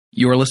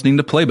You are listening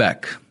to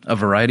Playback, a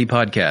Variety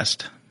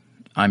podcast.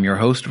 I'm your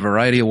host,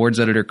 Variety Awards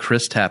editor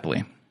Chris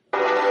Tapley.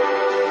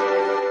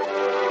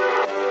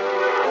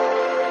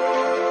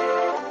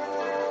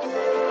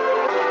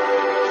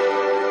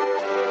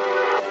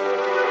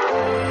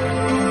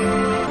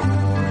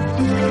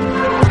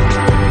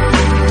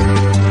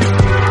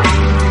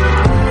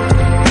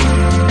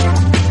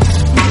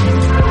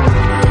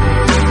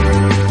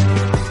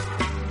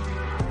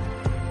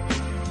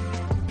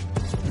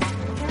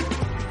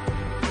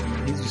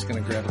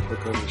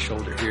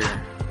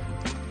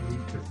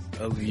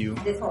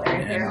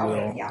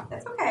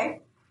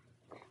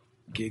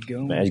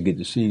 Man, it's good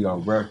to see y'all,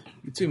 bro.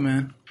 You too,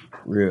 man.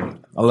 Real.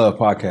 I love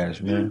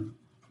podcasts, man.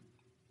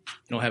 You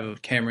don't have a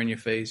camera in your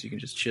face. You can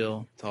just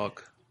chill,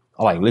 talk.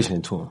 I like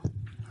listening to them.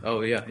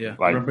 Oh, yeah. I'm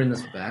going to bring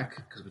this back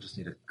because we just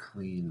need a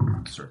clean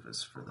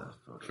surface for the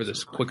photos. For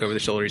this quick over the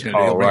shoulder, he's going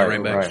to do bring it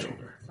right back. Right.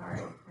 Sorry,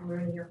 I'm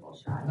ruining your full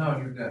shot. No,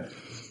 you're good.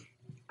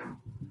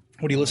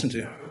 What do you listen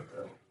to?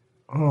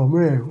 Oh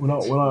man, when I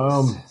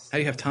How do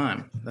you have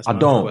time? That's I my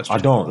don't. question. I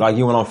don't. Like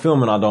when I'm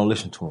filming, I don't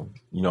listen to them.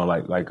 You know,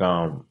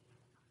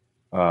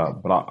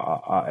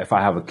 but if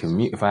I have a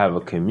commute,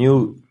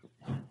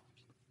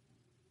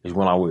 is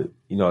when I would,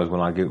 is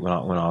when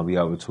I'll be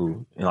able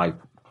to, and like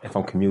if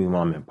I'm commuting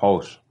when I'm in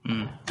post,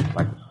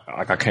 like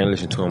I can't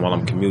listen to them while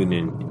I'm commuting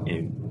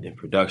in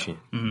production,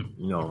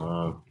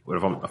 but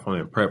if I'm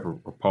in prep or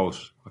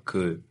post, I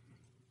could.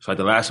 So like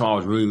the last time I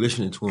was really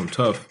listening to them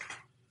tough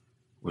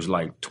was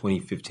like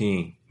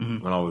 2015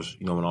 when I was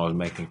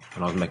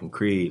making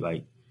Creed.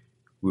 Like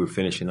we were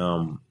finishing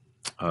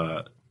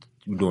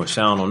doing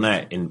sound on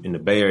that in the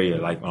Bay Area,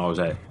 like when I was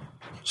at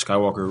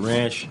Skywalker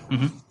Ranch,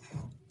 and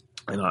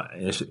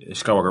it's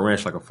Skywalker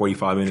Ranch like a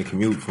 45-minute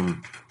commute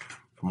from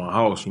my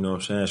house. You know what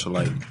I'm saying? So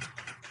like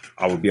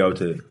I would be able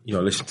to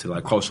listen to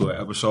like close to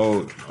an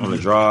episode on the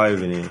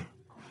drive, and then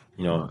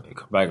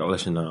come back and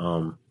listen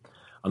to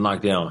I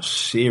knocked down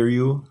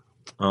Serial,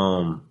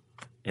 and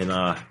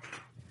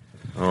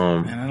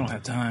Man, I don't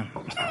have time.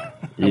 I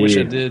wish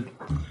I did.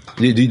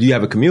 Do you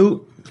have a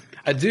commute?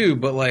 I do,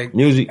 but like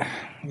Music.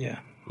 Yeah.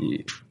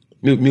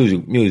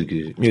 Music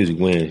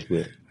wins,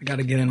 but I got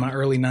to get in my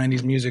early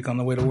 90s music on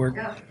the way to work.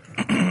 Nice.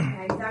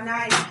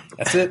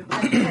 That's it.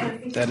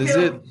 That is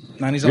it.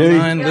 90s Really?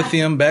 online,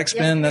 lithium,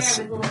 backspin, that's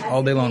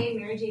all day long.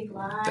 Mary J.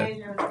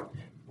 Blige,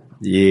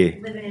 yeah.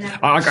 living in that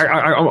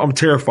I'm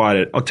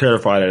terrified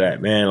of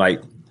that, man.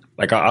 Like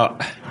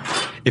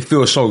it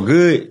feels so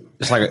good.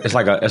 It's like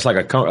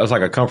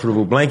a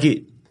comfortable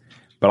blanket.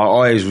 But I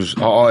always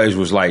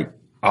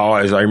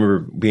remember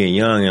being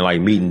young and like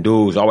meeting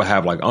dudes. I would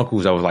have like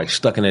uncles that was like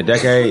stuck in a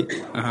decade.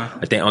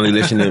 Like they only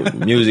listen to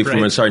music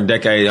from a certain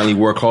decade. They only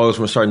wore clothes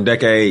from a certain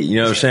decade. You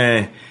know what I'm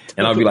saying?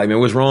 And I'd be like, man,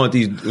 what's wrong with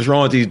these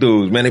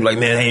dudes? Man, they be like,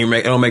 man,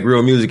 they don't make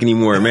real music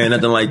anymore, man.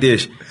 Nothing like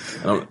this.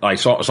 And I'm like,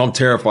 so I'm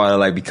terrified of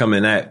like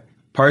becoming that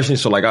person.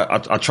 So like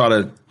I try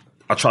to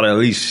at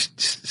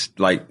least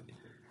like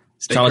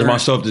challenge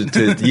myself to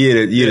at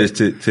least.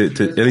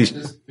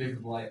 Just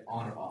big light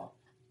on or off.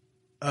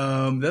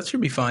 That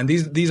should be fine.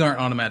 These aren't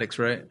automatics,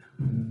 right?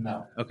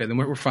 No. Okay, then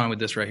we're fine with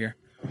this right here.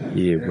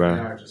 Yeah, They bro.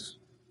 are just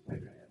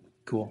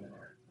Cool.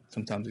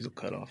 Sometimes these will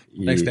cut off.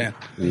 Yeah. Thanks, Dan.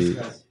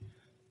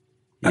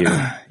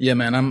 Yeah. Yeah,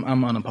 man, I'm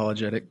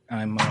unapologetic.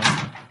 I'm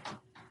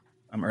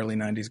early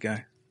 90s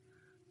guy.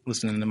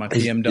 Listening to my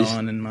PM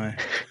Dawn and my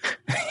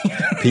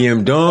PM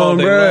all Dawn,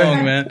 day bro.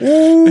 long, man.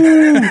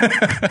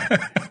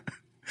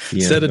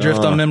 PM Set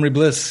adrift Dawn. on memory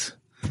bliss.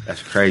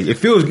 That's crazy. It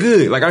feels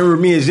good. Like I remember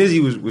me and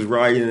Zizzy was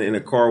riding in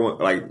a car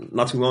like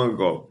not too long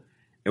ago.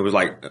 It was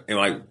like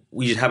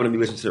we just happened to be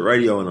listening to the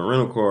radio in a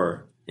rental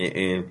car,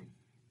 and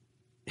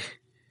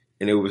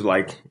it was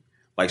like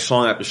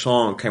song after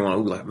song came on.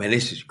 We were like, man,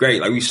 this is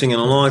great. Like we singing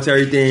along to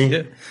everything.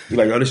 Yeah. We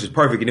like, oh, this is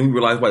perfect. And then we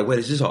realized, wait,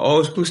 is this an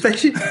old school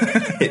station?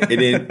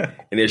 and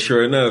then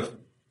sure enough,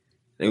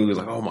 and we was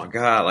like, oh my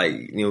god, like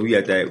we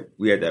at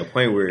that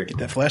point where Get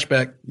that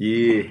flashback.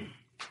 yeah.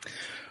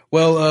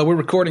 Well, we're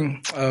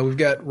recording. We've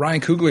got Ryan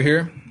Coogler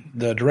here,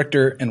 the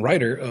director and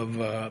writer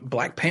of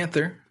Black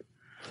Panther,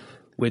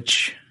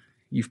 which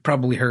you've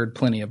probably heard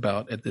plenty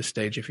about at this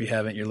stage. If you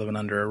haven't, you're living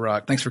under a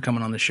rock. Thanks for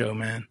coming on the show,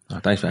 man. Oh,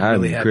 thanks for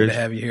having Really me, happy Chris. to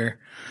have you here.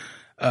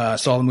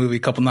 Saw the movie a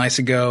couple nights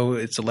ago.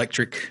 It's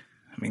electric.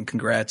 I mean,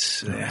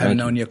 congrats. I haven't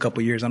known you a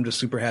couple years. I'm just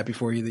super happy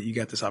for you that you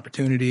got this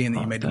opportunity and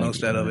that you made the thank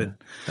most you, out of man. it.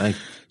 Thank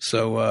you.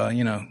 So,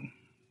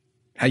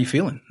 how you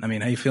feeling? I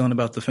mean, how you feeling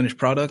about the finished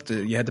product?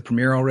 You had the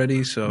premiere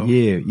already, so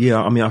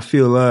Yeah. I mean, I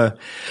feel I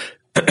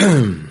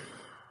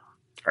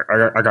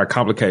got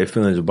complicated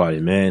feelings about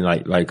it, man.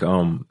 We've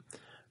been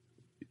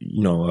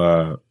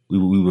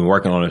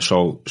working on it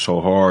so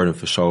hard and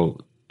for so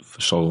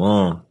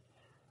long,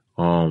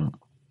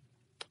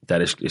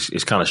 that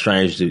it's kind of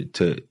strange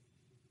to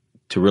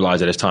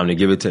realize that it's time to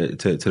give it to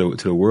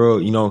the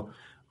world,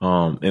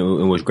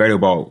 And what's great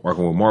about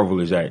working with Marvel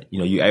is that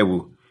you're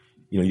able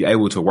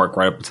to work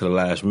right up until the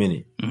last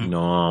minute,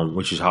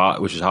 which is how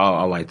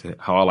I like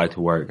to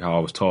work, how I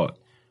was taught,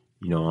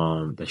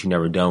 that you're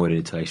never done with it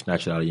until they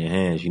snatch it out of your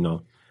hands,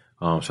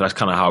 So that's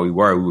kind of how we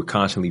were. We were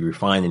constantly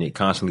refining it,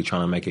 constantly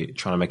trying to make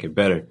it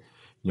better.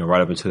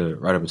 Right up into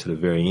the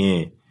very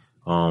end.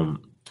 So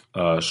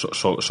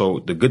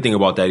the good thing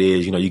about that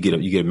is, you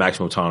get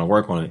maximum time to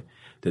work on it.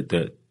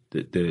 The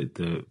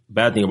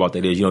bad thing about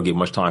that is you don't get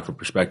much time for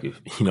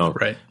perspective.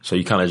 Right. So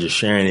you kind of just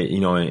sharing it,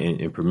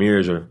 in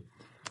premieres, or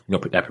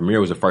that premiere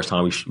was the first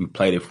time we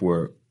played it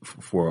for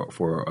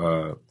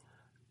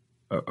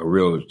a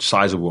real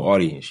sizable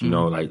audience.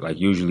 Like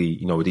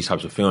usually, with these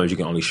types of films, you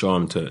can only show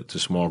them to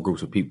small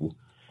groups of people,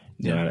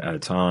 at a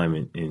time,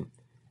 and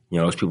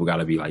those people got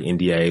to be like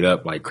NDA'd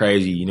up like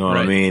crazy. You know what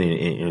I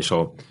mean? And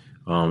so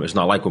it's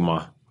not like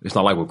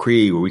with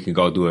Creed, where we can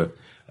go do a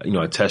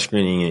test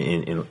screening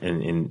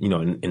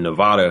in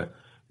Nevada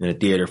in a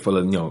theater full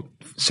of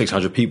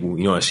 600 people,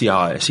 and see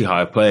how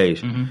it plays.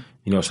 So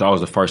that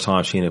was the first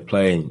time seeing it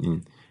play,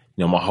 and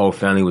my whole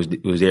family was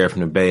there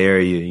from the Bay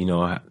Area.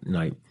 My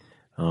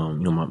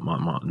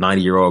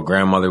 90-year-old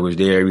grandmother was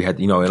there. We had,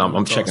 and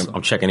I'm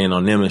checking in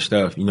on them and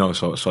stuff.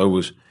 So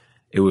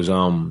it was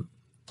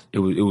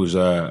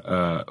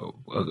a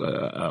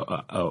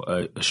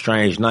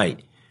strange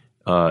night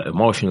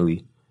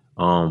emotionally,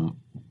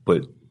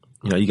 but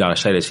you gotta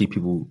say to see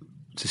people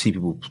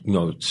seem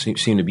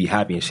to be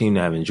happy and seem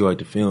to have enjoyed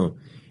the film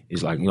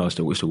is like it's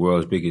the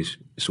world's biggest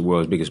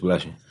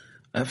blessing.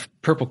 That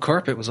purple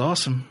carpet was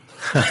awesome.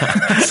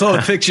 I saw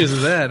the pictures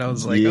of that. I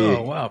was like,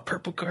 oh wow,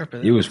 purple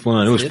carpet. It was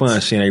fun. It was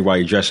fun seeing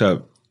everybody dress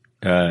up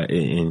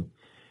in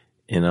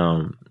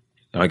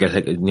I guess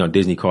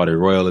Disney called it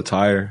royal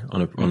attire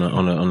on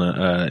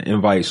the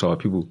invite. So a lot of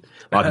people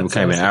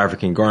came in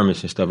African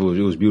garments and stuff. It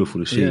was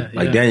beautiful to see.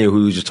 Daniel, who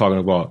we was just talking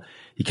about,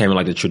 he came in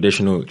like the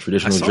traditional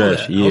dress.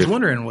 That. Yeah. I was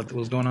wondering what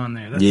was going on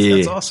there.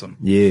 That's awesome.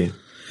 Yeah.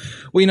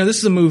 Well, this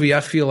is a movie. I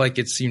feel like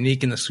it's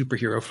unique in the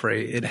superhero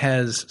fray. It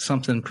has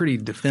something pretty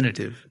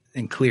definitive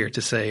and clear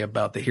to say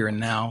about the here and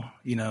now.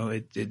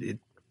 It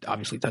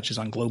obviously touches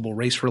on global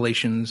race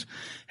relations,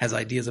 has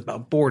ideas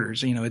about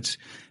borders. It's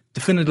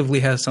definitively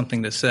has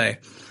something to say.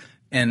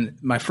 And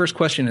my first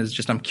question is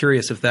just, I'm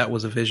curious if that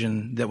was a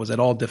vision that was at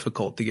all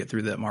difficult to get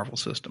through that Marvel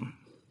system.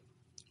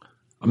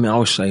 I mean, I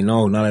would say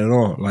no, not at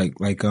all. Like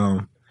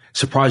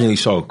surprisingly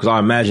so, because I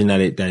imagine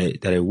that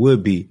it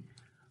would be.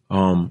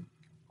 I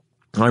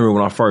remember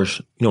when I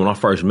first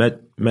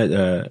met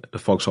the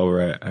folks over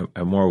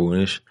at Marvel,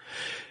 and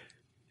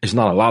it's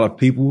not a lot of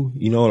people,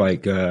 and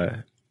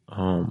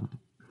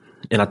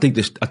I think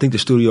the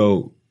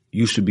studio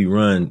used to be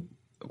run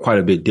quite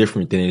a bit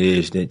different than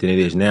it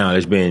is now.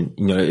 It's been,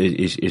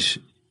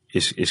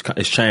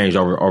 it's changed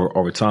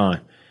over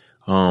time.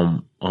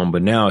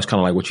 But now it's kind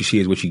of like what you see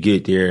is what you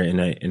get there in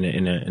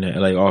the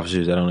LA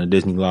offices that on the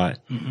Disney lot.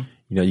 Mm-hmm.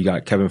 You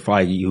got Kevin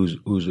Feige,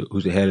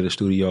 who's the head of the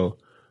studio.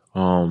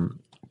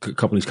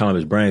 Company's kind of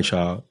his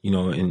brainchild,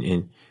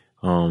 and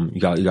you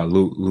got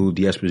Lou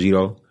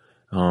D'Esposito,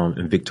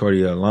 and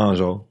Victoria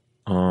Alonso.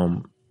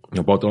 Both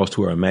of those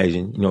two are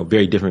amazing.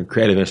 Very different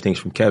creative instincts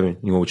from Kevin,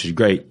 which is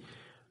great.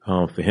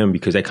 For him,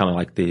 because they kind of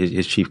like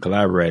his chief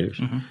collaborators,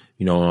 and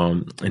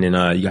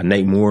then you got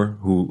Nate Moore,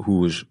 who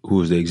was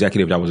the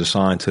executive that was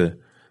assigned to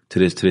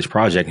this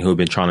project, and who had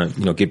been trying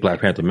to get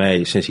Black Panther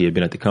made since he had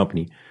been at the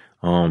company.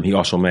 He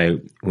also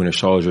made Winter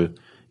Soldier,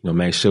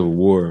 made Civil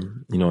War,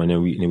 and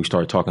then we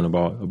started talking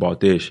about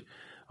this.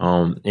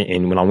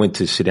 And when I went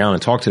to sit down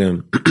and talk to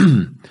them,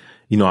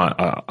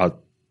 I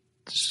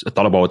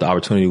thought about what the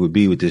opportunity would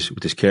be with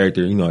this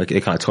character.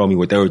 It kind of told me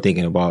what they were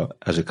thinking about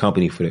as a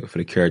company for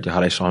the character,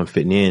 how they saw him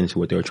fitting into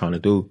what they were trying to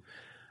do.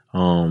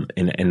 And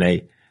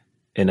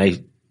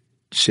they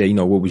said,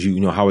 what would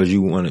you, how would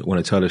you want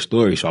to tell the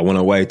story? So I went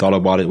away, thought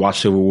about it,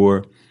 watched Civil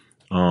War,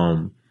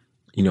 and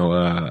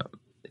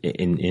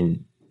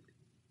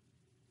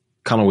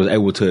kind of was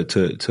able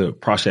to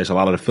process a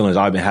lot of the feelings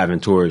I've been having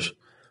towards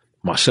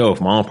myself,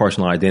 my own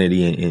personal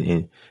identity,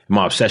 and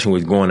my obsession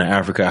with going to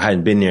Africa. I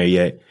hadn't been there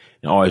yet.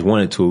 I always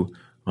wanted to,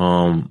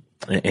 and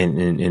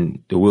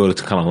the will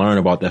to kind of learn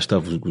about that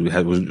stuff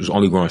was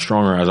only growing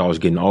stronger as I was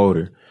getting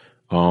older.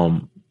 I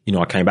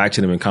came back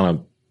to them and kind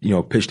of,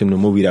 pitched them the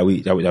movie that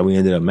we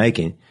ended up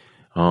making,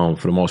 for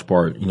the most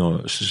part,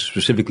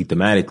 specifically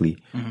thematically,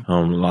 a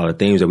lot of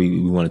themes that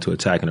we wanted to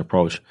attack and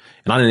approach.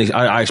 And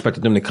I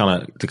expected them to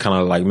kind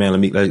of like, man,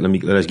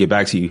 let's get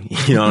back to you.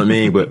 You know what I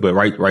mean? But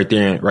right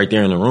there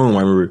in the room,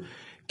 I remember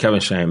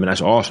Kevin saying, man, that's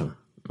awesome.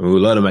 We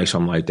would love to make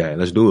something like that.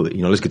 Let's do it.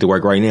 Let's get to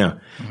work right now.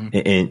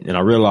 Mm-hmm. And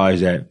I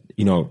realized that,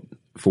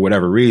 for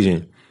whatever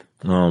reason,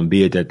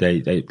 be it that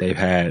they've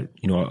had,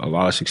 a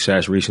lot of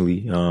success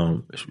recently.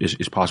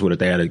 It's possible that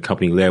they had a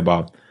company led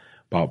by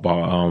Bob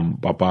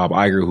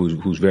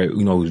Iger,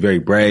 who's very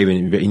brave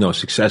and,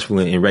 successful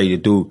and ready to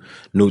do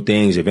new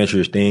things,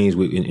 adventurous things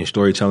in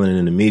storytelling and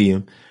in the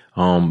medium.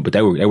 But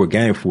they were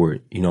game for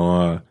it, and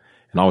I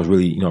was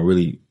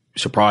really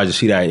surprised to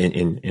see that.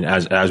 And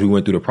as we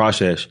went through the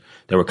process,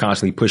 they were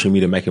constantly pushing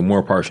me to make it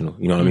more personal.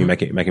 You know what I mean?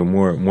 Make it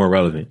more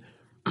relevant.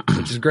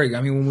 which is great.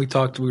 I mean, when we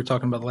were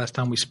talking about the last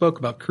time we spoke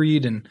about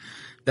Creed, and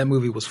that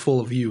movie was full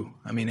of you.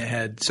 I mean, it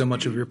had so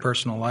much of your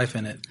personal life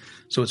in it.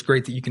 So it's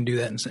great that you can do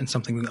that in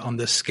something on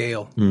this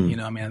scale. You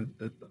know, I mean,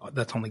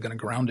 that's only going to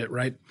ground it,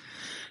 right?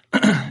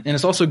 And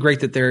it's also great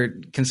that they're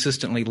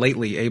consistently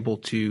lately able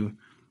to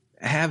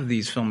have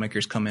these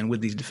filmmakers come in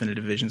with these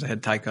definitive visions. I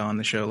had Taika on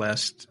the show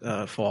last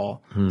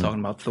fall talking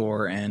about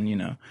Thor, and, you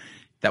know,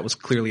 that was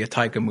clearly a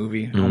Taika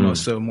movie,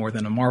 almost so more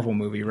than a Marvel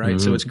movie, right?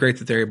 So it's great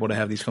that they're able to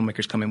have these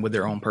filmmakers come in with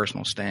their own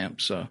personal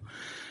stamp. So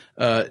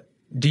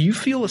do you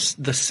feel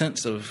the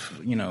sense of,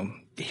 you know,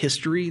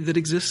 history that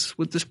exists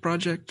with this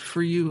project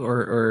for you,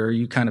 or are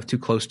you kind of too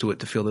close to it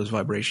to feel those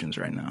vibrations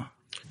right now?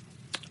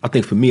 I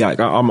think for me,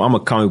 I'm a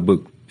comic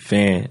book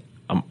fan.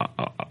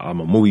 I'm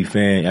a movie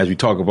fan, as we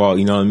talk about,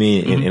 you know what I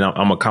mean? And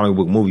I'm a comic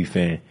book movie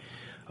fan.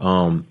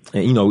 And,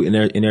 you know,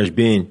 there's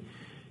been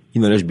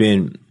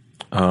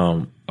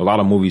a lot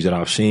of movies that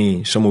I've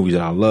seen, some movies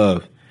that I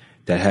love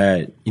that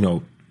had, you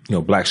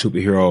know, black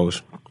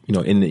superheroes, you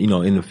know,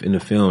 in the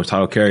films,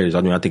 title characters.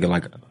 I mean, I think of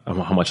like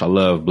how much I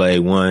love Blade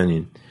 1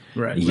 and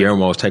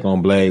Guillermo's take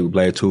on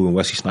Blade 2, and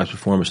Wesley Snipes'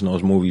 performance in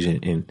those movies.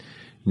 And you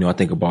know, I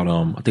think about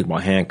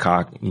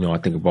Hancock. You know, I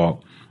think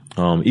about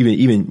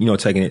even you know,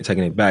 taking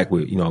it back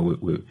with, you know,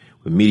 with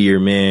Meteor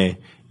Man,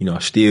 you know,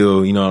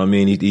 Steel. You know what I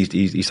mean?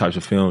 These types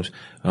of films.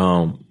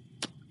 And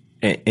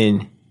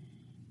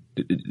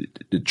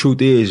the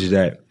truth is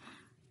that,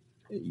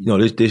 you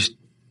know, this.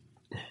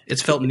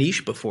 It's felt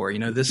niche before, you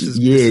know. This is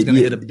going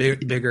to hit a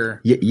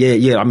bigger.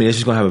 Yeah. I mean, this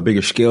is going to have a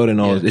bigger scale than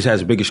all. This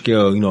has a bigger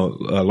scale, you know,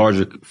 a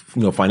larger,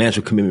 you know,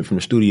 financial commitment from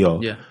the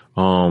studio.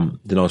 Than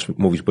those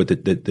movies. But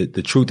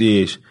the truth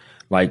is,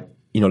 like,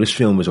 you know, this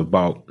film is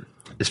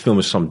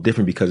something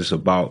different because it's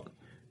about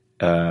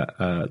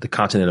the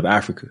continent of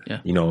Africa.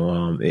 You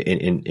know,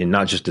 and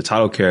not just the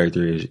title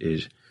character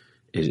is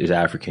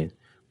African,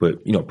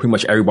 but, you know, pretty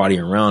much everybody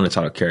around the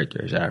title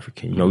character is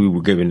African. You know, we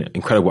were given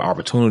incredible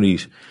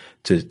opportunities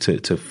to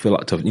fill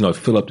up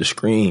the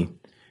screen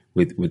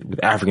with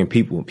African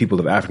people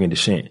of African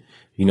descent.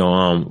 You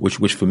know,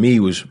 which for me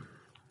was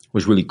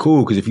really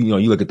cool, because if you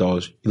look at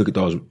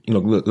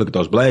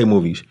those Blade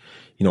movies,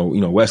 you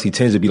know Wesley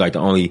tends to be like the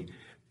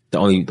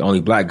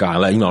only black guy.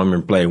 Like, you know, I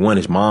remember Blade 1,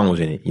 his mom was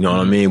in it. You know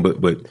what I mean?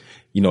 But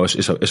you know,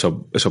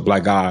 it's a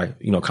black guy,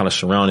 you know, kind of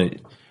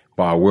surrounded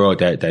by a world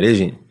that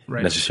isn't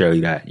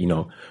necessarily that. You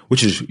know,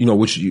 which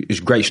is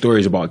great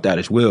stories about that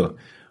as well.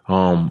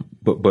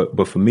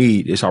 But for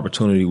me, this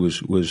opportunity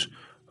was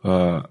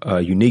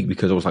unique,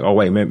 because it was like, oh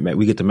wait, man,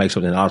 we get to make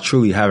something that I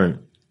truly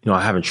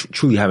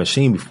haven't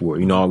seen before.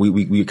 You know,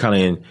 we kind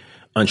of in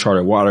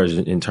uncharted waters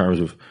in terms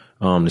of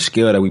the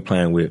scale that we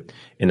playing with,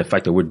 and the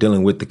fact that we're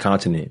dealing with the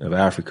continent of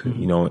Africa.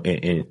 You know,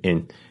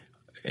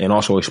 and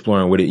also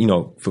exploring with it. You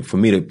know, for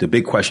me, the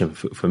big question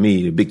for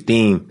me, the big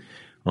theme.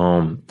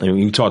 I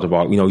mean, we talk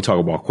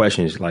about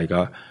questions like.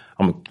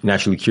 I'm a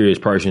naturally curious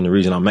person. The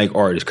reason I make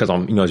art is because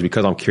I'm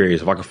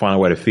curious. If I can find a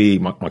way to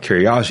feed my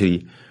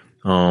curiosity,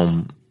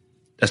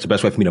 that's the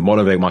best way for me to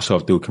motivate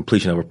myself through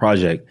completion of a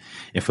project.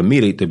 And for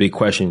me, the big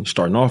question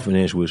starting off in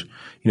this was,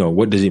 you know,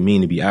 what does it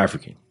mean to be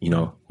African? You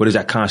know, what does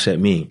that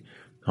concept mean?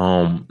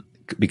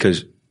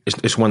 Because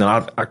it's one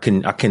that I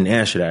couldn't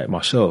answer that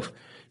myself.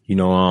 You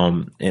know,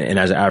 and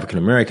as an African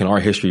American, our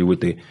history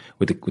with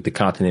the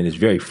continent is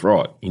very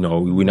fraught. You know,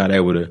 we're not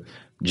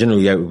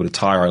generally able to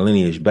tie our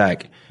lineage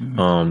back,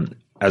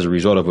 as a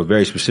result of a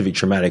very specific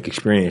traumatic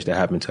experience that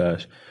happened to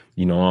us.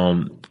 You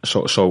know,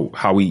 so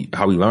how we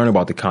learn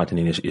about the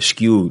continent is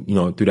skewed, you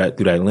know, through that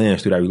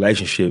lens, through that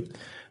relationship,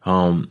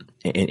 and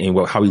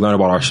how we learn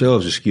about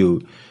ourselves is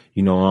skewed.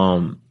 You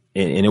know,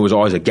 and it was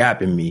always a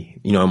gap in me,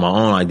 you know, in my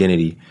own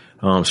identity,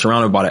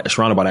 surrounded by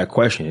that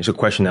question. It's a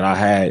question that I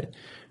had,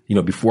 you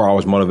know, before I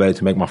was motivated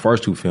to make my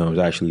first two films,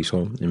 actually.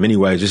 So in many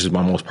ways, this is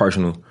my most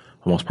personal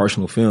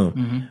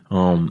film.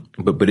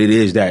 But it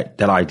is that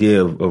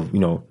idea of, you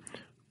know,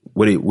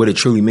 what it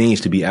truly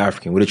means to be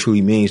African, what it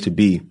truly means to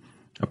be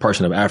a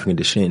person of African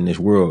descent in this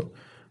world,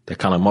 that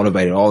kind of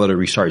motivated all of the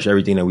research,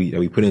 everything that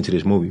we put into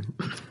this movie.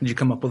 Did you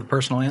come up with a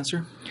personal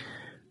answer?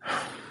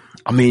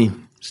 I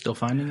mean, still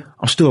finding it?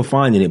 I'm still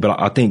finding it, but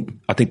I think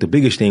the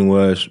biggest thing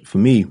was, for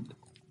me,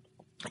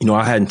 you know,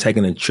 I hadn't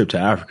taken a trip to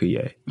Africa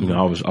yet. You know,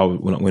 I was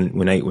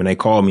when they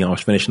called me, I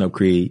was finishing up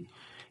Creed.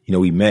 You know,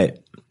 we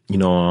met. You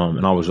know,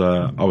 and I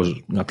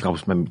think I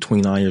was maybe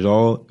 29 years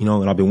old. You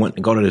know, and I've been wanting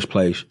to go to this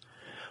place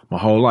my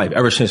whole life,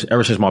 ever since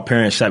my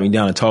parents sat me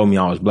down and told me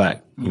I was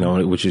black. You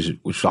know, which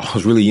I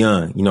was really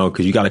young. You know,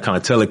 because you got to kind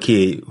of tell a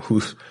kid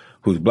who's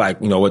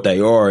black, you know, what they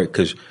are,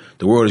 because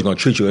the world is going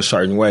to treat you a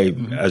certain way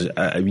as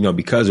you know,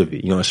 because of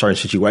it. You know, in certain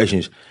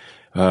situations,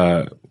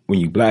 when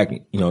you black,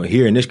 you know,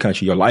 here in this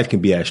country, your life can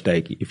be at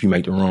stake if you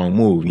make the wrong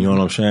move. You know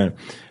what I'm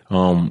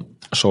saying?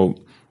 So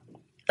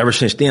ever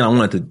since then, I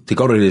wanted to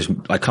go to this,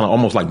 like, kind of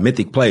almost like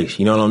mythic place.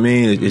 You know what I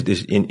mean? It's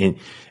this,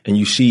 and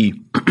you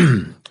see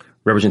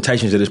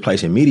representations of this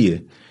place in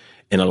media,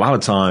 and a lot of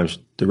times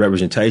the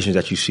representations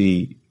that you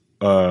see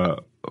are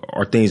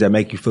things that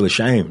make you feel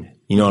ashamed.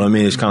 You know what I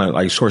mean? It's kind of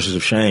like sources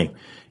of shame.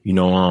 You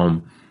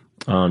know,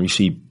 you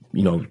see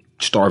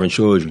starving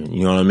children.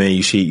 You know what I mean?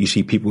 You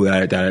see people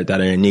that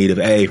are in need of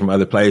aid from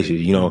other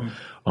places.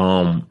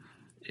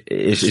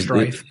 It's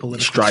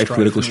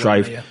political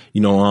strife. Yeah.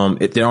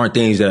 If there aren't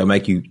things that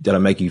make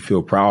you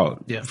feel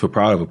proud, feel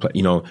proud of a place.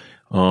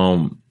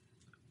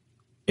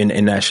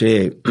 And that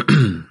said,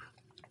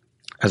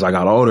 as I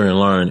got older and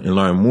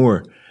learned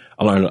more,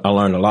 I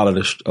learned a lot of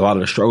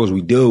the struggles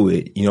we deal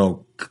with,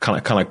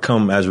 kind of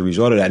come as a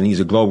result of that. And these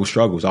are global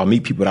struggles. I'll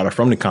meet people that are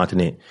from the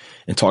continent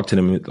and talk to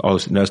them.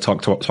 Let's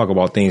talk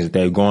about things that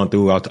they've gone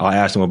through. I'll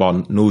ask them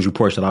about news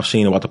reports that I've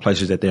seen about the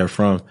places that they're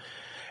from.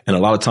 And a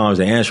lot of times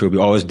the answer will be,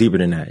 oh, it's deeper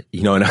than that,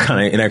 and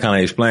I kind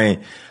of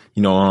explain,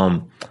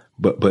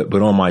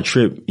 but on my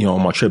trip,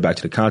 back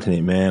to the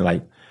continent, man,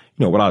 like,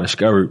 what I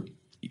discovered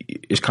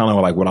is kind of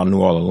like what I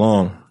knew all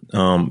along.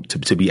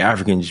 To be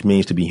African just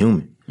means to be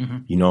human,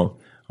 it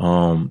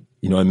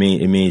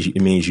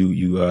means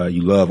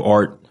you love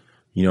art,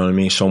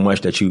 so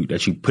much that you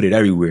put it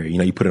everywhere.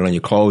 You put it on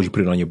your clothes, you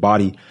put it on your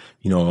body,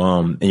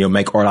 and you'll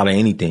make art out of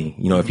anything.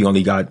 If you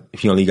only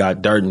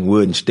got dirt and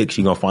wood and sticks,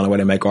 you're gonna find a way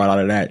to make art out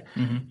of that.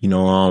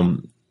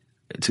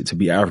 To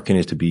be African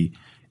is to be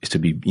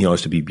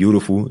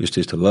beautiful. It's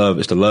just to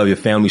love your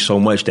family so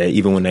much that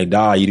even when they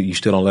die, you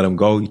still don't let them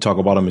go. You talk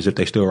about them as if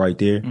they're still right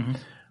there.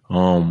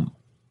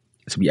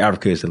 To be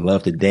African is to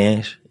love to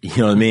dance. You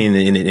know what I mean?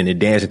 And to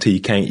dance until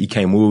you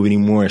can't move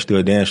anymore and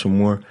still dance some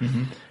more.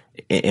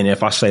 And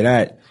if I say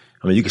that,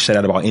 I mean, you can say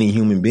that about any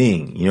human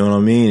being. You know what I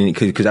mean?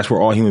 Because that's where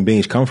all human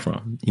beings come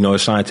from.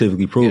 It's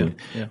scientifically proven.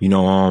 Yeah.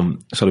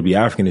 So to be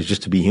African is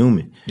just to be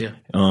human. Yeah.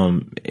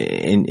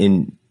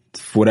 And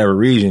for whatever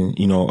reason,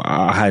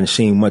 I hadn't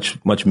seen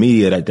much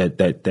media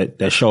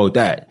that showed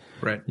that.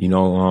 Right.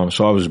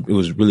 So it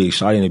was really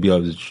exciting to be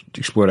able to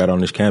explore that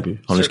on this campus.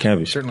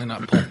 Certainly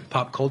not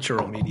pop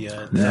cultural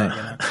media.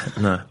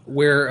 No.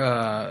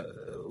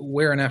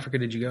 Where in Africa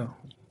did you go?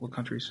 What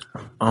countries?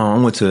 I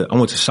went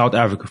to South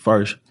Africa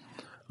first,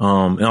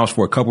 and that was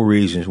for a couple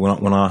reasons.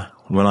 When I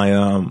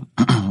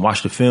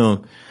watched the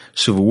film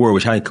Civil War,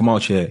 which hadn't come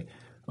out yet,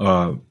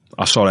 I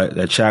saw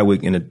that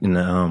Chadwick and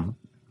the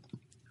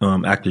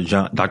actor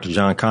Dr.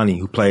 John Connie,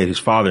 who played his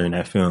father in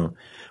that film,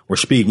 were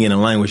speaking in a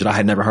language that I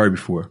had never heard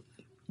before.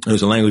 It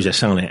was a language that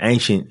sounded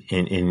ancient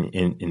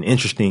and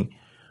interesting.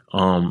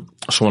 So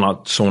when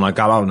I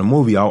got out of the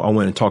movie, I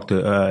went and talked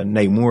to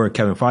Nate Moore and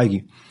Kevin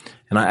Feige,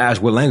 and I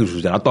asked what language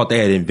was that. I thought they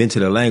had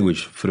invented a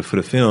language for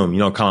the film.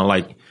 Kind of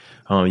like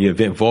you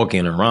invent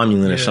Vulcan or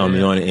Romulan or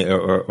something,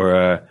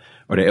 or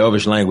the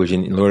Elvish language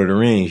in Lord of the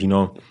Rings.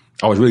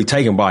 I was really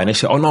taken by it. And they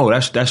said, "Oh no,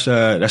 that's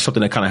something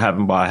that kind of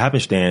happened by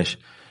happenstance."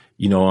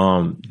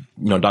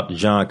 Dr.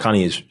 John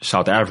Connie is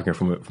South African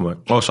from a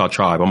Xhosa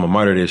tribe. I'm gonna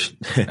murder this,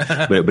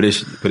 but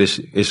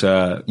it's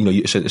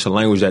a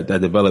language that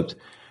developed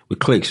with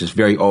clicks. It's a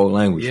very old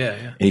language. Yeah.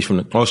 And he's from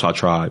the Xhosa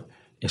tribe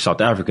in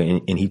South Africa,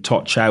 and he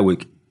taught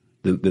Chadwick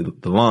the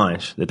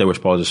lines that they were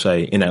supposed to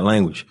say in that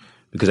language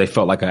because they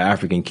felt like an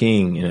African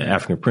king and an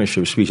African prince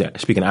should speak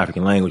an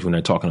African language when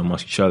they're talking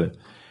amongst each other.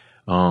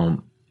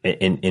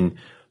 And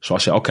so I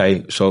said,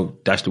 okay, so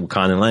that's the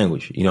Wakandan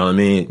language, you know what I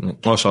mean?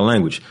 Also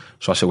language.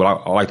 So I said,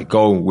 well, I like to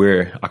go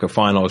where I can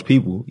find those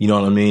people, you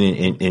know what I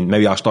mean? And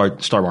maybe I'll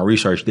start my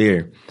research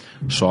there.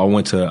 So I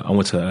went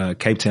to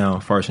Cape Town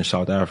first in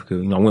South Africa.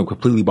 I went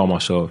completely by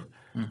myself.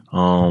 It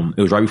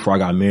was right before I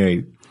got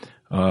married.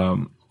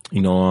 And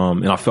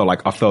I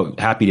felt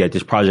happy that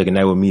this project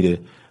enabled me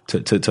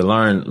to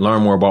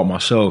learn more about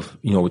myself,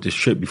 with this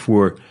trip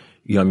before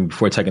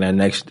taking that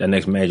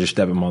next major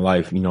step in my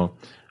life, and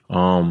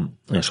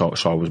so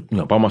I was,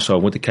 by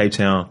myself, went to Cape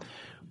Town,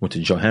 went to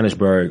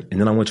Johannesburg, and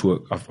then I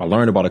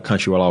learned about a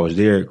country while I was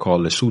there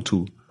called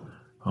Lesotho,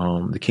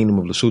 the Kingdom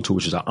of Lesotho,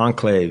 which is an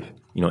enclave,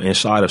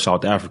 inside of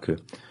South Africa.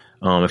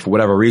 And for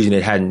whatever reason,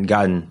 it hadn't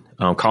gotten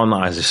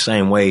colonized the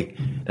same way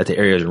that the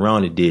areas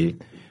around it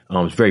did.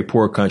 It's a very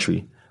poor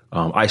country,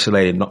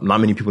 isolated. Not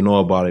many people know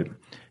about it.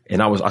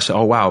 And I said,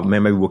 oh wow,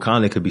 man, maybe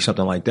Wakanda could be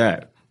something like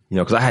that,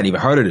 because I hadn't even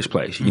heard of this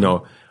place,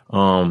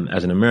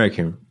 as an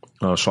American.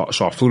 So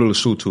I flew to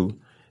Lesotho,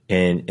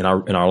 and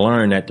I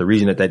learned that the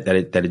reason that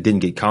it didn't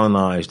get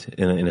colonized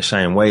in the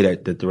same way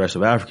that the rest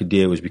of Africa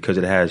did was because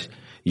it has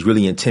these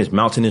really intense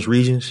mountainous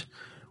regions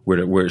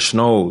where it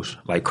snows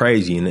like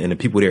crazy, and the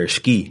people there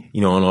ski,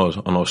 on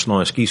those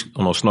snow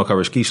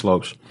covered ski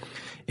slopes,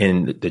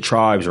 and the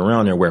tribes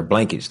around there wear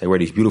blankets. They wear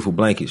these beautiful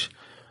blankets.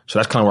 So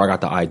that's kind of where I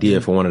got the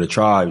idea for one of the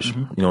tribes,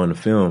 in the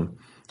film.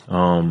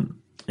 And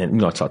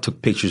I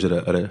took pictures of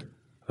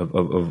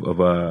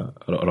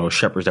those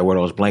shepherds that wear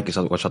those blankets,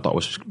 which I thought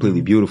was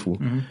completely beautiful.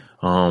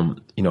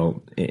 And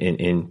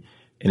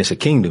it's a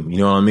kingdom, you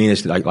know what I mean?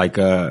 It's like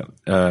the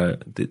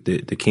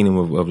kingdom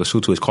of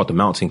Lesotho is called the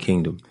Mountain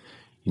Kingdom,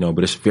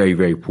 but it's very,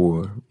 very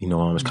poor.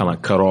 It's kind of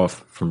like cut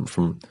off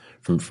from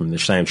the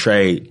same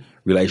trade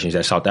relations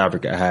that South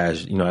Africa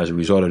has, as a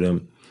result of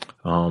them,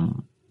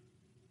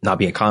 not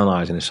being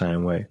colonized in the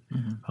same way.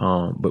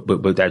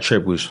 But that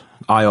trip was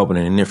eye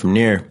opening. And then from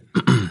there,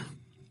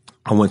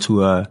 I went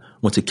to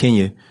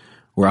Kenya,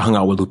 where I hung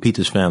out with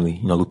Lupita's family.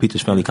 You know,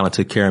 Lupita's family kind of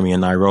took care of me in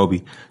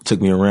Nairobi,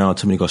 took me around,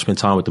 took me to go spend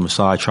time with the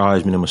Maasai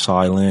tribesmen in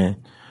Maasai land.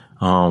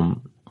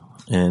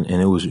 And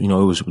it was, you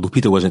know,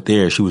 Lupita wasn't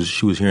there. She was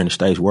here in the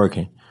States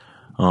working.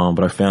 But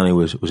her family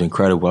was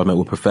incredible. I met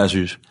with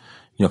professors,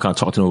 you know, kind of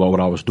talked to them about what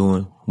I was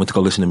doing. Went to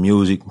go listen to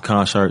music,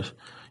 concerts,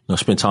 you know,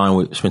 spent time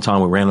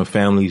with random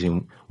families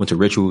and went to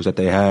rituals that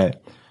they had.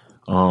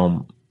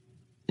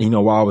 You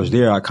know, while I was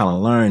there, I kind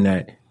of learned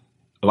that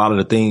a lot of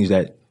the things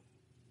that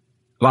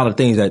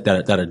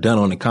are done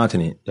on the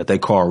continent that they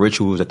call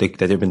rituals that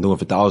they've been doing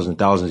for thousands and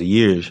thousands of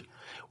years,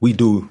 we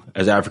do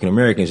as African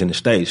Americans in the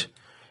States.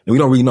 And we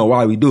don't really know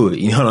why we do it.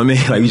 You know what I mean?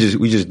 Like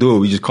we just do it.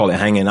 We just call it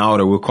hanging out,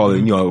 or we'll call it,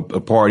 you know,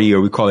 a party,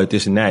 or we call it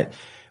this and that.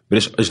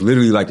 But it's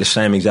literally like the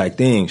same exact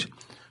things.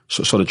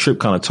 So the trip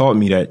kind of taught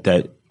me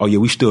that, oh yeah,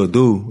 we still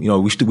do. You know,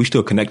 we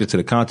still connected to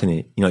the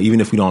continent. You know,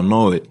 even if we don't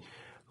know it,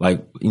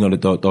 like, you know,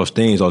 those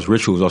things, those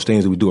rituals, those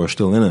things that we do are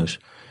still in us.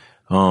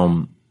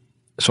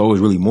 So it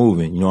was really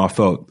moving. You know, I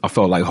felt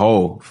like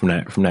whole from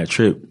that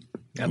trip.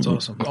 That's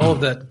awesome. All of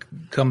that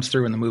comes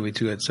through in the movie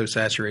too. It's so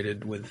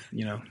saturated with,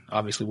 you know,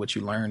 obviously what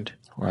you learned.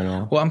 Right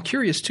on. Well, I'm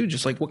curious too,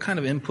 just like what kind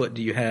of input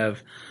do you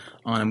have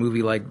on a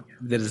movie like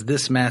that is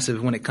this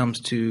massive when it comes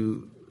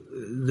to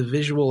the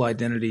visual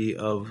identity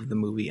of the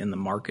movie and the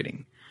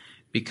marketing?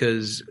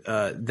 Because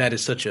that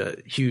is such a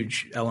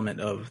huge element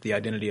of the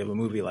identity of a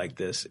movie like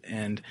this.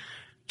 And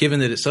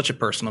given that it's such a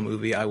personal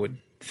movie, I would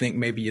think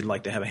maybe you'd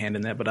like to have a hand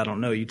in that, but I don't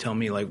know. You tell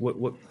me, like,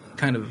 what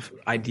kind of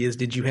ideas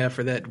did you have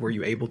for that? Were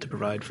you able to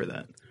provide for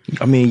that?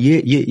 I mean,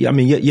 yeah. I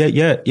mean,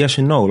 yeah, yes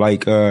and no.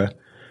 Like, I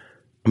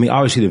mean,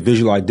 obviously the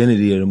visual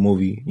identity of the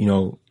movie, you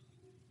know,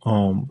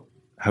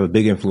 have a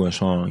big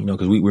influence on, you know,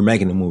 because we're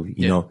making the movie,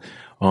 you know,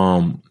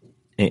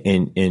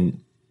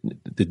 and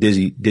the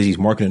Dizzy's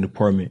marketing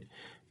department,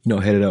 you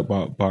know, headed up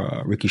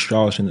by Ricky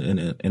Strauss and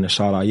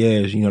Asad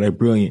Ayez, you know, they're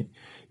brilliant,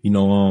 you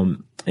know,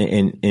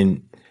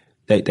 and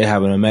they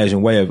have an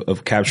amazing way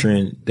of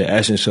capturing the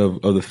essence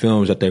of the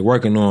films that they're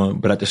working on,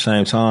 but at the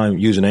same time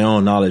using their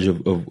own knowledge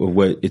of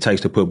what it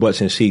takes to put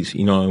butts in seats,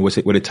 you know, and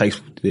what it takes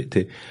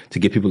to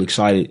get people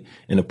excited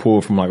and to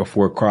pull from like a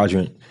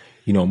 4-quadrant,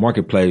 you know,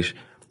 marketplace.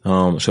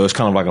 So it's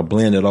kind of like a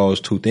blend of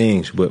those two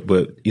things, but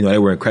you know, they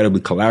were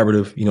incredibly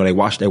collaborative. You know, they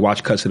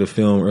watched cuts of the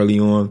film early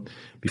on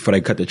before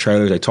they cut the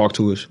trailers. They talked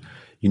to us,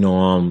 you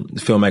know,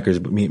 the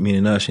filmmakers,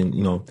 meaning us, and,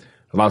 you know,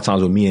 a lot of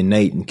times with me and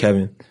Nate and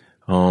Kevin,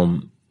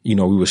 you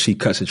know, we would see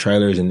cuts of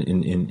trailers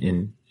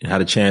and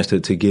had a chance to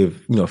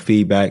give, you know,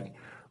 feedback,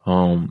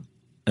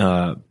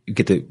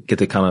 get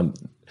to kind of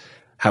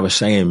have a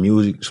say in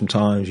music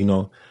sometimes, you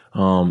know,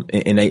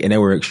 and they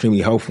were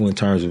extremely helpful in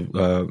terms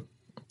of,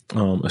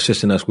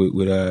 assisting us with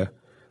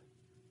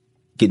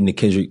getting the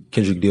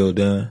Kendrick deal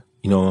done,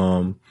 you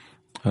know,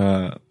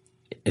 and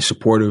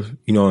supportive,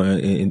 you know,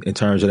 in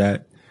terms of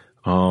that.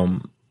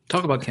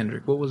 Talk about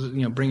Kendrick. What was,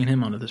 you know, bringing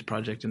him onto this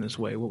project in this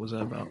way? What was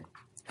that about?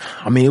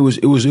 I mean, it was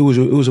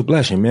a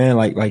blessing, man.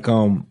 Like,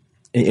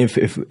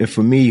 if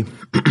for me,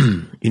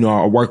 you know,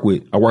 I work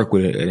with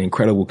an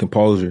incredible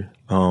composer,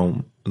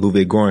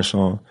 Ludwig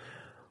Göransson,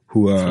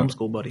 who film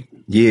school buddy.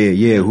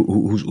 Yeah,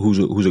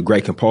 who's a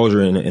great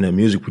composer and a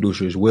music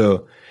producer as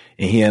well.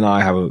 And he and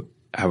I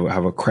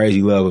have a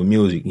crazy love of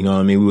music. You know what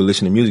I mean? We would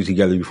listen to music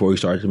together before we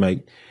started to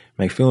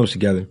make films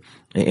together.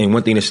 And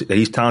one thing that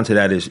he's talented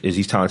at is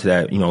he's talented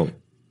at, you know,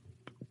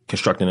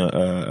 constructing a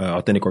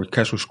authentic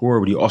orchestral score,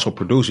 but he also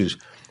produces,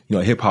 you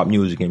know, hip hop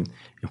music and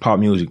pop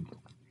music.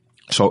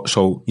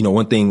 So you know,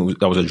 one thing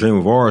that was a dream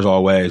of ours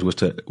always was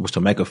to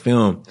make a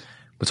film,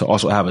 but to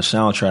also have a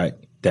soundtrack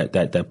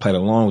that played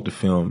along with the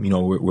film. You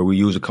know, where we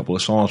use a couple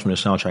of songs from the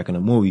soundtrack in the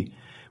movie,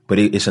 but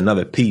it's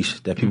another piece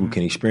that people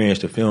can experience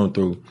the film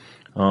through,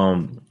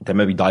 that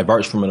maybe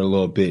diverts from it a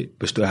little bit,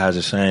 but still has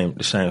the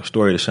same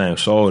story, the same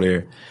soul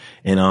there.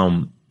 And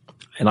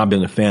I've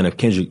been a fan of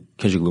Kendrick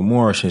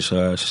Lamar since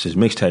his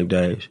mixtape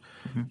days.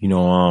 Mm-hmm. You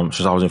know,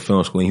 since I was in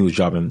film school and he was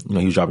dropping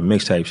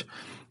mixtapes,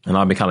 and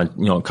I've been kind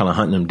of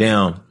hunting him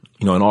down,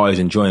 you know, and always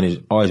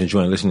enjoying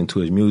listening to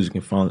his music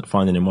and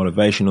finding it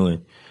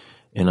motivational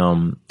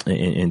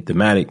and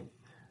thematic.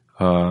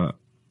 And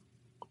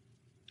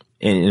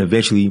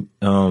eventually,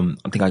 I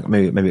think like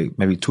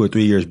maybe 2 or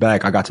 3 years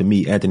back, I got to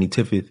meet Anthony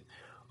Tiffith,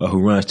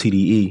 who runs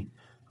TDE.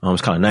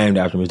 It's kind of named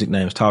after him. His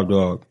nickname is Top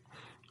Dog.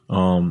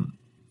 And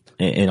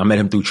I met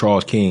him through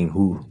Charles King,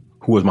 who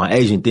was my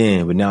agent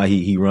then, but now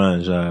he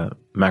runs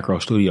Macro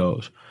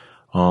Studios.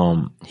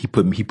 He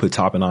put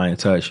Top and I in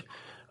touch.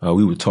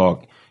 We would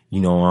talk,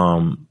 you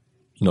know,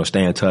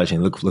 stay in touch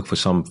and look for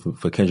something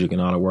for Kendrick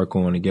and I to work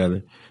on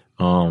together.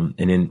 And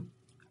then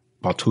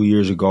about 2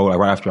 years ago, like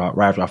right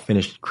after I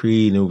finished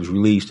Creed and it was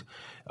released,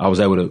 I was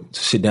able to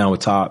sit down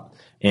with Top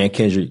and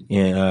Kendrick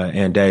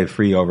and Dave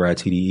Free over at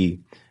TDE.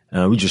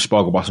 We just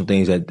spoke about some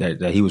things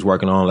that he was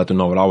working on, let them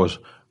know what I was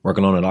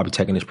working on, and I'll be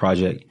taking this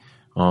project.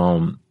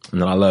 And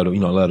then I love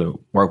to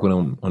work with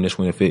him on this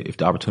one if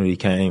the opportunity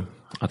came.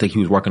 I think he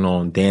was working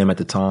on Damn at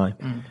the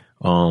time.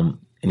 And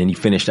then he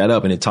finished that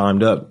up and it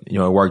timed up, you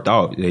know, it worked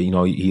out. You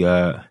know,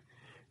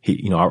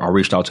 I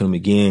reached out to him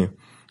again.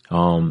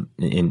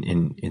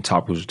 And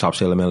Top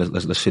said, man,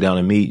 let's sit down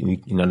and meet.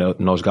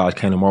 And those guys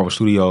came to Marvel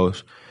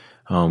Studios.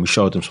 We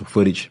showed them some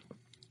footage,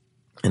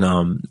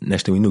 and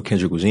next thing we knew,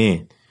 Kendrick was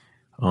in.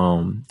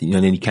 And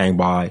then he came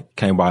by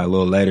a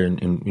little later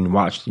and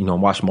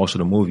watched most of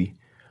the movie.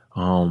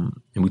 And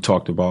we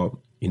talked about,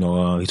 he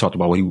talked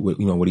about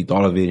what he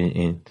thought of it,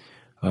 and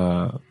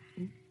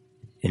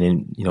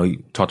then he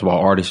talked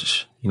about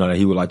artists, that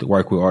he would like to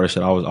work with, artists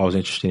that I was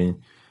interested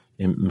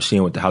in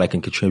seeing how they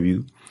can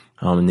contribute.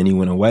 And then he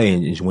went away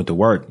and just went to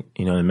work,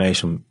 and made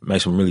some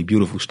really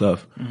beautiful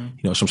stuff.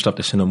 Mm-hmm. Some stuff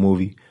that's in the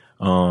movie.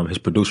 His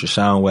producer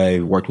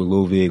Soundwave worked with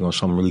Lil Vig on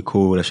something really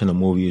cool that's in the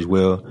movie as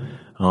well.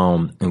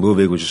 And Lil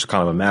Vig was just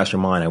kind of a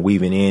mastermind at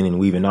weaving in and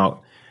weaving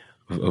out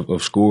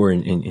of Score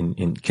and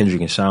Kendrick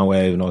and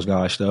Soundwave and those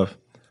guys' stuff.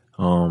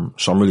 So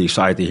I'm really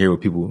excited to hear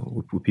what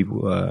people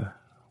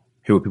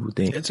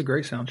think. It's a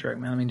great soundtrack,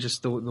 man. I mean,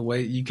 just the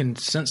way you can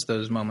sense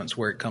those moments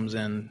where it comes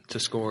in to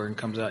Score and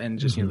comes out, and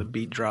just the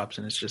beat drops,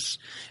 and it's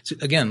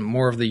again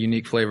more of the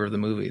unique flavor of the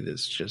movie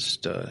that's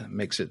just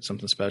makes it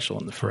something special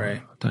in the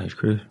fray. Thanks,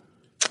 Chris.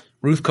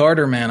 Ruth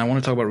Carter, man, I want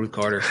to talk about Ruth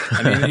Carter.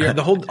 I mean,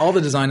 all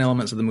the design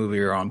elements of the movie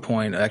are on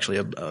point. Actually,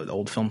 an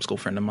old film school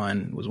friend of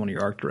mine was one of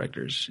your art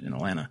directors in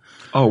Atlanta.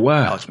 Oh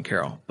wow, Alex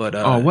McCarroll. But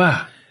oh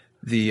wow.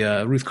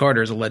 The Ruth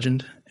Carter is a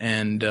legend,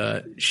 and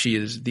she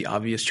is the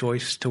obvious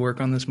choice to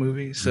work on this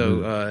movie.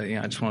 So,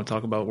 I just want to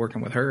talk about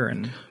working with her.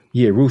 And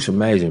yeah, Ruth's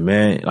amazing,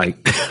 man.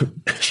 Like,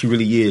 she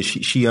really is.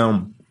 She she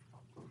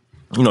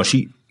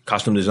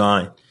costume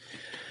design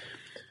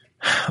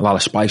a lot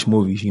of Spice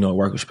movies.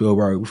 Worked with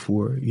Spielberg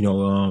before. But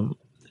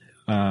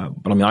I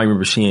mean, I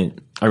remember seeing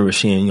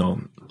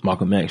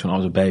Malcolm X when I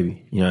was a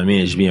baby. You know what I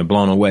mean? Just being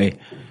blown away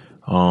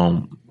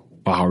by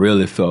how real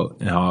it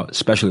felt and how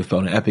special it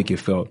felt and epic it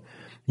felt.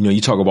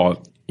 You talk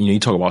about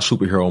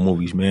superhero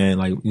movies, man.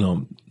 Like,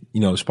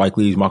 Spike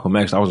Lee's Malcolm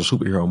X, that was a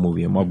superhero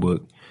movie in my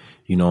book.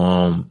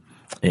 And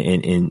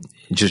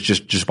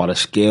just by the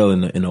scale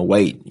and the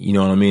weight, you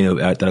know what I mean,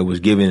 that it was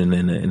given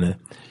in the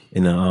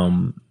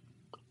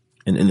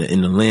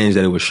lens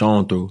that it was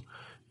shown through,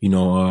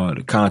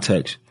 the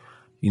context.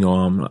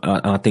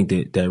 I think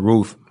that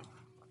Ruth,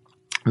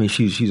 I mean,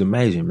 she's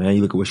amazing, man.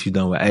 You look at what she's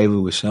done with Ava,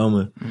 with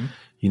Selma,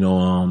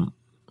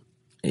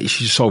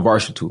 she's so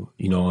versatile,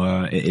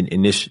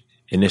 this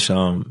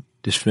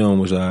film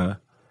was it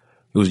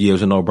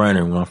was a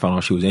no-brainer when I found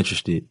out she was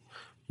interested,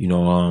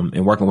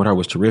 and working with her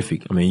was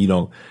terrific. I mean,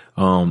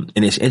 and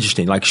it's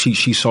interesting, like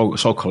she's so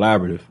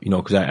collaborative,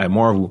 because at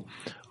Marvel,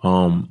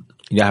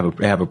 they have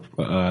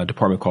a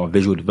department called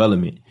visual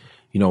development,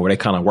 where they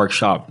kind of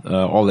workshop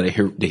all of the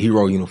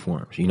hero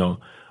uniforms,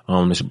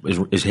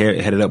 it's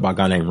headed up by a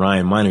guy named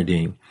Ryan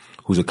Meinerding,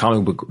 who's a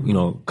comic book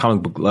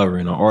lover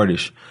and an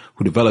artist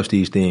who develops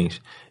these things.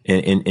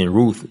 And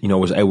Ruth,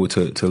 was able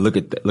to look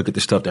at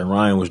the stuff that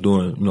Ryan was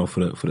doing, for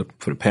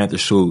the Panther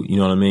suit, you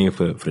know what I mean,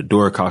 for the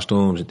Dora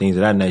costumes and things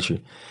of that nature,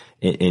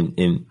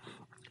 and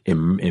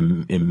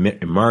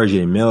merge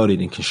it and meld it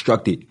and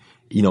construct it,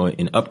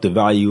 and up the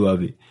value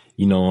of it,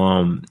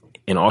 and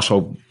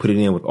also put it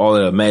in with all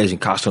the amazing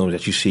costumes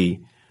that you see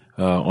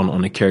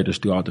on the characters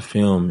throughout the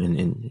film,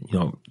 and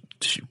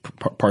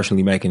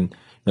personally making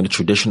the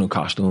traditional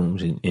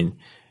costumes and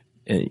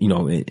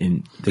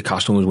the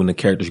costumes when the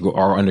characters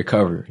are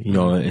undercover,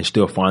 and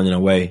still finding a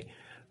way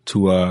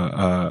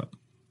to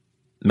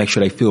make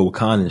sure they feel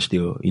Wakandan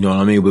still, you know what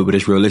I mean? But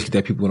it's realistic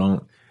that people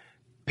don't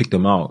pick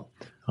them out.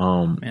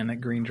 Man, that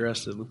green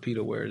dress that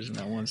Lupita wears in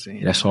that one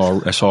scene. That's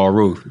all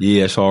Ruth.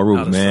 Yeah, that's all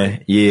Ruth,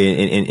 man. Yeah,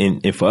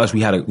 and for us, we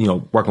had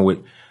working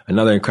with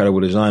another incredible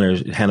designer,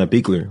 Hannah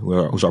Beekler,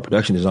 who's our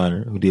production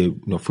designer, who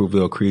did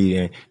Fruitvale Creed,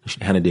 and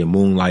Hannah did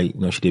Moonlight.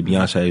 She did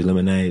Beyonce's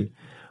Lemonade.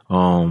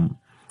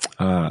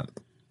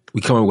 We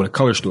come up with a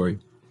color story,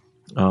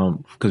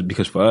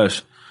 because for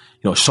us,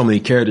 so many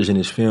characters in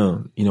this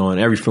film, and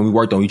every film we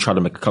worked on, we tried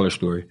to make a color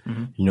story,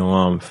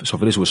 so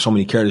for this, with so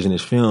many characters in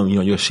this film,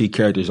 you'll see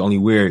characters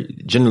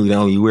generally they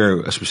only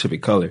wear a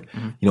specific color,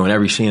 in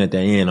every scene at the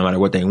end, no matter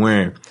what they're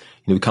wearing,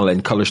 we kind of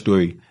letting color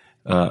story,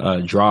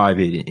 drive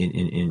it,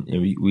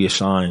 and we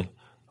assign,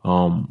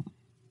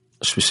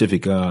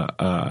 specific,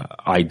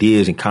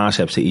 ideas and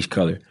concepts to each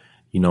color,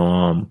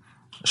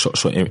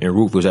 so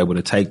Ruth was able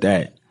to take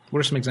that. What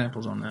are some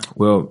examples on that?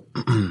 Well,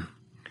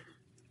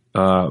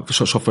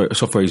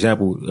 for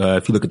example,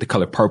 if you look at the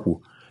color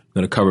purple,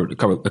 the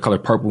color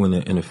purple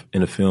in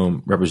the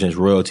film represents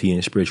royalty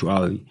and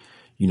spirituality.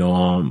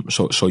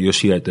 So you'll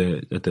see that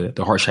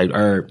the heart-shaped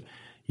herb,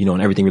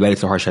 and everything related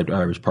to the heart-shaped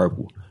herb is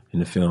purple in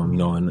the film.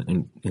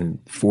 And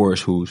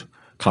Forrest, who's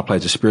kind of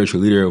plays the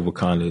spiritual leader of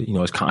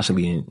Wakanda, is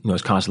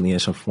constantly in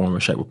some form or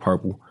shape of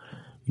purple.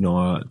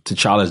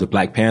 T'Challa is the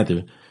Black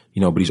Panther.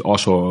 But he's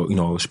also,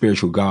 a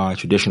spiritual guy,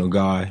 traditional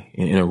guy,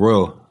 and a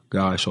royal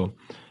guy. So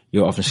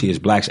you'll often see his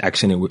blacks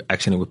accented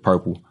with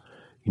purple.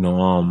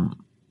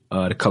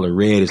 The color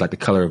red is like the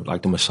color of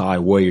like the Maasai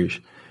warriors.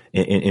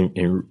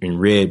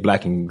 And red,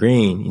 black, and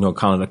green,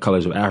 kind of the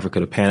colors of Africa,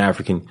 the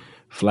Pan-African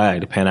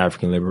flag, the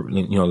Pan-African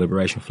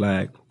liberation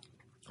flag.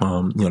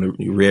 The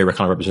red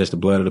kind of represents the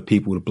blood of the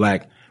people, the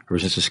black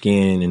represents the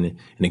skin, and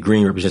the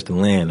green represents the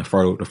land, the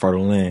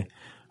fertile land.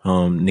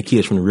 Nakia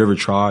is from the River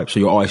tribe, so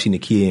you always see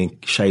Nakia in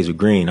shades of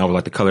green. I was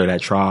like the color of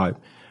that tribe.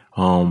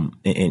 And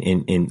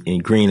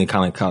green and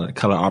kind of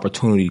color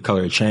opportunity,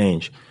 color of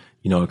change,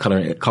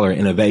 color of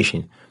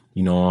innovation,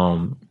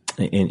 and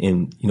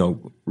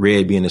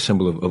red being the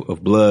symbol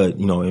of blood,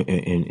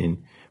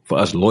 and for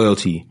us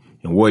loyalty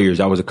and warriors,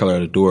 that was the color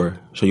of the door.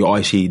 So you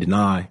always see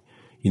Denai,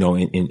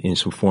 in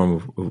some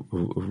form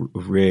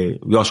of red.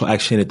 We also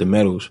accented the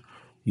metals,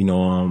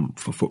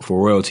 for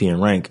royalty and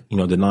rank.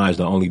 Denai is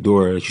the only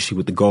door that you see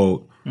with the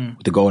gold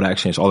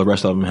accents. All the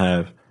rest of them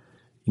have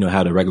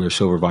the regular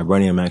silver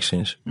vibranium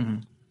accents.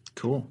 Mm-hmm.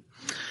 Cool.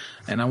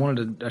 And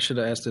I should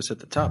have asked this at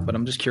the top, but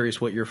I'm just curious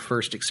what your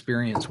first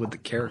experience with the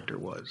character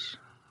was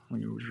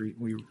when you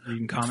were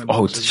reading comic books.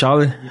 Oh,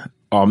 T'Challa?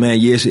 Oh man,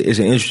 yeah, it's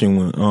an interesting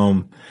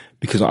one.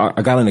 Because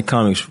I got into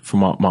comics from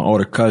my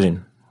older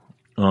cousin,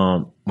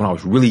 when I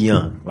was really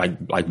young,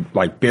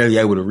 like barely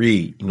able to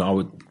read. I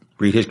would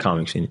read his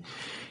comics and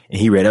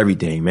he read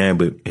everything, man.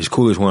 But his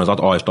coolest ones I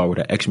always thought were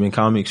the X-Men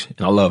comics,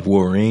 and I love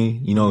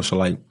Wolverine, so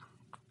like,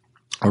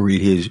 I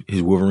read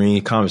his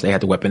Wolverine comics. They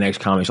had the Weapon X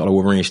comics, all the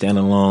Wolverine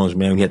standalones,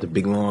 man. We had the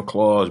big long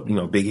claws,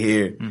 big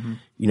hair,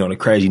 the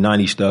crazy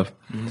 90s stuff.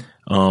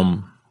 Mm-hmm.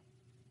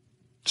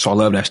 So I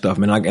love that stuff,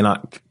 man. And I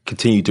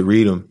continued to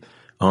read them.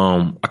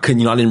 I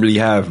couldn't, I didn't really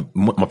have,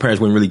 my parents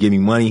wouldn't really give me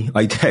money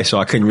like that. So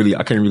I couldn't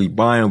really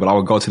buy them, but I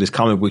would go to this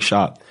comic book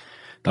shop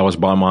that was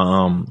by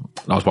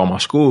my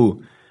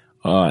school.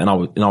 And I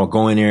would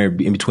go in there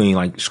in between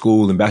like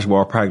school and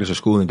basketball practice or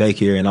school and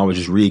daycare, and I would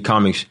just read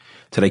comics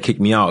till they kicked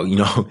me out, And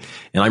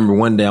I remember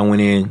one day I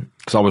went in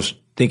because I was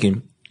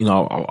thinking, I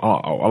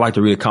like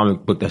to read a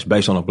comic book that's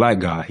based on a black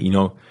guy,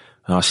 And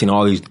I've seen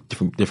all these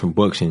different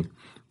books, and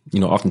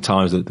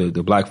oftentimes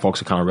the black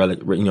folks are kind of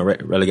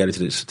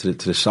relegated to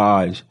the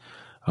sides.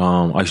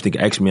 I used to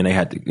think X-Men, they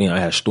had they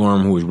had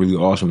Storm, who was really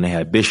awesome, and they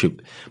had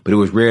Bishop, but it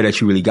was rare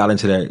that you really got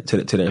into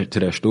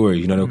their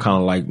stories. They were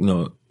kind of like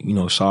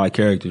side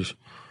characters.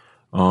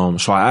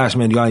 So I asked,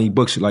 man, do you got any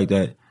books like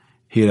that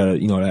here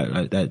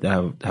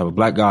that have a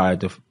black guy at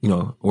the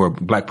or a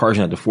black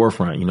person at the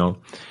forefront, And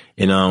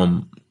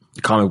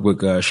the comic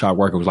book shop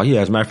worker was like,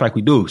 yeah, as a matter of fact,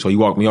 we do. So he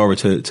walked me over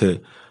to a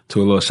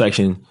little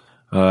section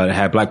that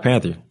had Black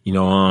Panther,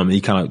 and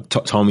he kind of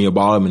told me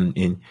about him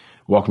and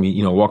walked me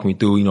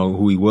through,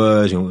 who he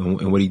was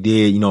and what he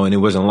did, and it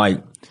wasn't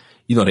like,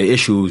 the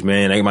issues,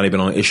 man, they might have been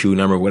on issue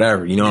number,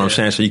 whatever, what I'm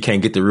saying? So you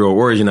can't get the real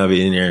origin of it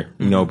in there,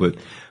 but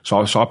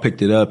so I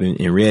picked it up and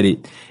read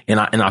it, and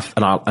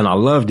I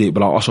loved it,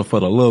 but I also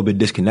felt a little bit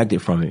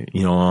disconnected from it,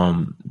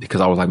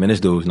 because I was like, man, this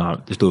dude's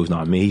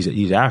not me.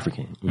 He's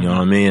African, you know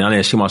what I mean? I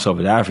didn't see myself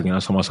as African. I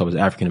saw myself as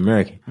African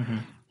American,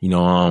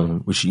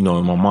 which, in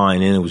my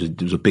mind, and it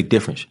was a big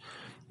difference,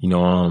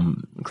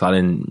 cause I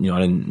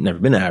never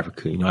been to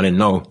Africa, I didn't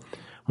know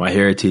my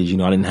heritage,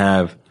 I didn't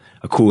have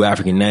a cool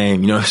African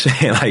name, you know what I'm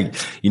saying? Like,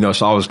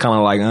 so I was kind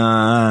of like,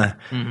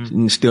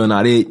 still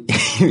not it,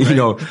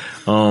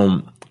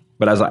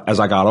 but as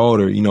I got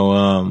older, and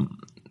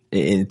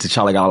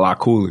T'Challa got a lot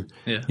cooler,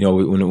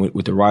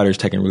 with the writers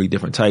taking really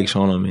different takes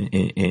on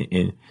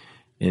him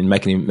and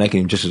making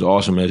him just as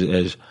awesome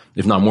as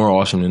if not more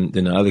awesome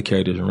than the other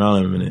characters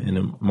around him in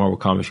the Marvel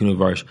Comics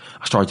universe.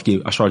 I started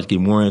to get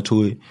more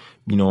into it.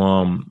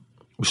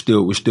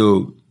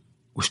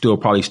 We're still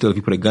probably if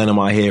you put a gun in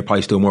my head,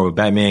 probably still more of a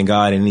Batman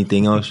guy than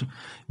anything else.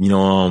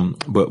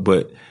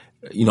 But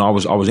I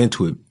was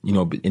into it,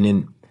 and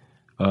then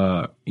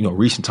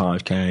recent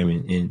times came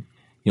and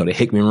the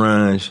Hickman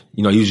runs,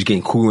 he was just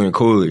getting cooler and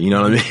cooler, you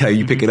know what I mean? Like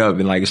you pick it up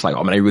and like, it's like,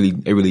 oh man, they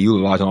really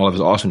utilizing all of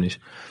his awesomeness.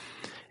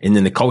 And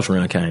then the Coach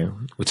run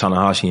came with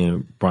Tanahashi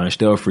and Brian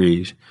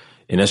Stelfreeze.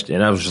 And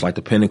that was just like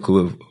the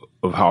pinnacle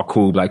of how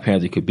cool Black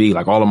Panther could be.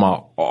 Like all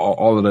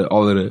of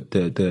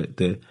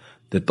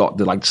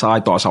the like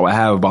side thoughts I would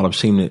have about him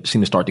seem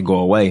to start to go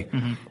away.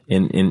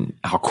 And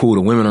how cool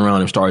the women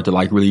around him started to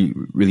like really,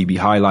 really be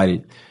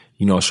highlighted,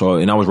 so,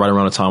 and that was right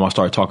around the time I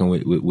started talking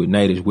with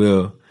Nate as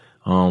well.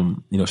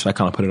 So I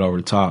kind of put it over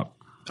the top.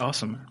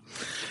 Awesome.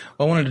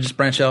 Well, I wanted to just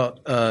branch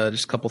out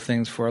just a couple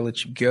things before I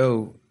let you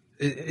go.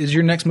 Is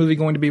your next movie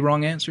going to be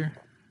Wrong Answer?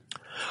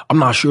 I'm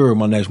not sure what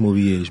my next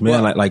movie is,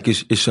 man. Well, like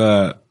it's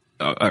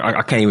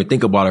I can't even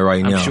think about it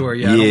right now. I'm sure,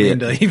 yeah. I don't mean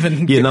to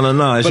even. Yeah,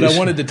 no. But I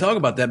wanted to talk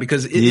about that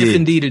because if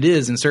indeed it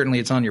is, and certainly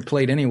it's on your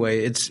plate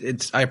anyway.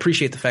 I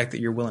appreciate the fact that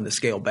you're willing to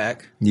scale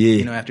back.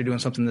 Yeah. After doing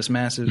something this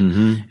massive,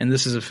 and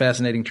this is a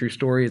fascinating true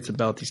story. It's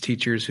about these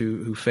teachers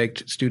who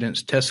faked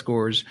students' test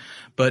scores,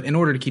 but in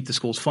order to keep the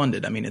schools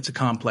funded, I mean, it's a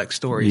complex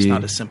story. It's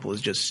not as simple as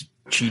just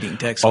cheating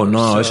test scores. Oh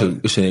no, it's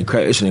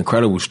an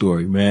incredible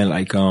story, man.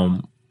 Like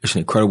it's an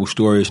incredible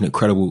story. It's an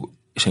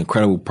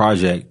incredible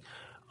project.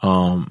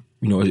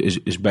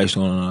 It's based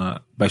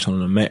on an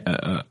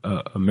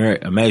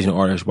amazing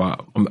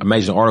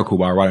article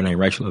by a writer named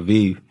Rachel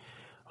Aviv.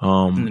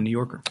 In the New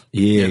Yorker.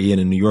 Yeah, in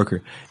the New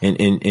Yorker.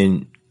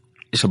 And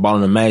it's about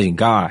an amazing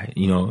guy,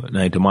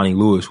 named Damani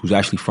Lewis, who's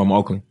actually from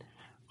Oakland,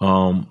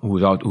 who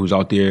was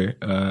out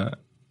there,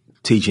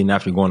 teaching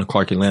after going to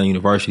Clark Atlanta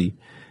University.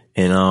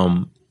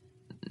 and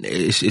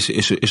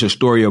it's a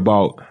story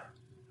about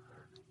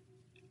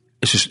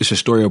it's a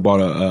story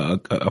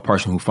about a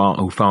person who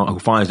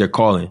finds their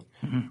calling,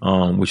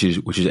 which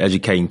is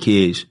educating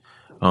kids,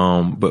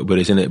 but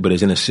it's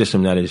in a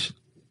system that is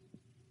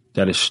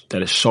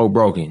so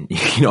broken,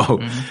 you know,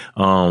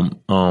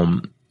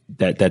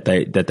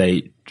 that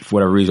they for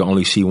whatever reason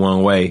only see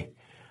one way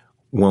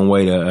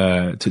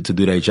to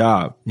do their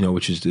job, you know,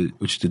 which is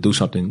to do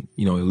something,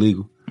 you know,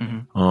 illegal.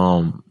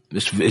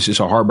 It's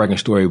a heartbreaking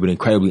story, but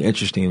incredibly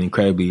interesting and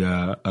incredibly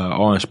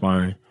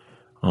awe-inspiring.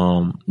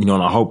 You know,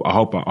 and I hope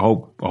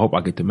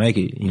I get to make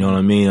it. You know what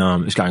I mean?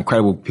 It's got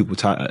incredible people,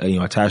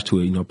 attached to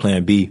it. You know,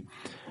 Plan B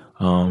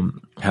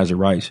has the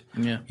rights.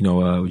 Yeah. You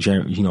know,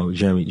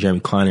 Jeremy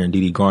Kleiner and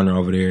Dee Gardner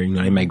over there. You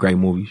know, they make great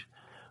movies.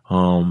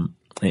 You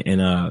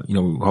know,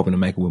 we're hoping to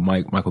make it with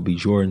Michael B.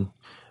 Jordan,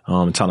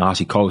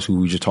 Ta-Nehisi Coates, who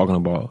we were just talking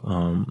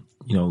about.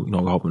 You know,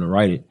 we're hoping to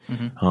write it.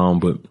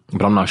 But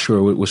I'm not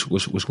sure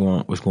what's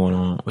going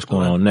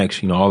on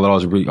next. You know, all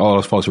of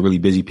those folks are really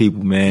busy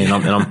people, man.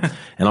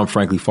 And I'm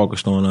frankly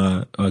focused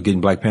on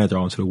getting Black Panther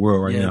onto the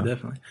world right now. Yeah,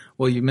 definitely.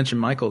 Well, you mentioned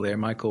Michael there.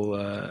 Michael,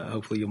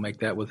 hopefully you'll make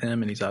that with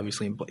him, and he's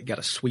obviously got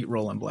a sweet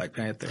role in Black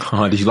Panther.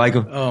 Did you like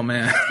him? Oh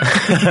man,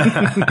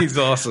 he's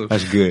awesome.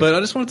 That's good. But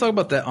I just want to talk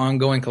about that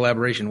ongoing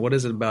collaboration. What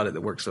is it about it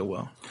that works so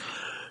well?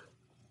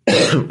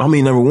 I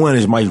mean, number one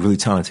is Mike's really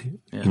talented.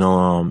 Yeah. You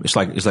know, it's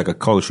like a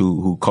coach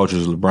who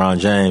coaches LeBron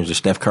James or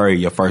Steph Curry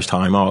your first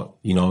time out.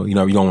 You know, you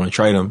don't want to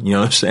trade him. You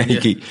know what I'm saying?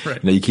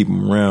 Yeah, you keep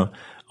him around.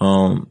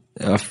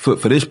 For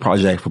this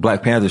project, for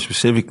Black Panther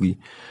specifically,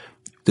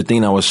 the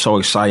thing that was so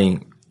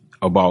exciting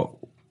about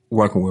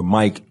working with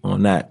Mike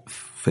on that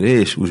for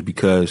this was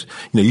because,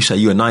 you know, you say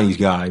you're a 90s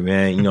guy,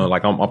 man. You know,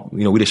 like I'm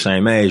you know, we the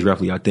same age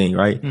roughly, I think,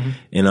 right?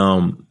 And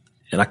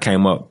I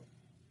came up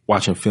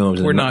watching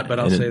films. We're not, but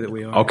I'll say that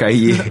we are. Okay,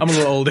 yeah. I'm a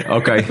little older.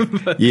 Okay,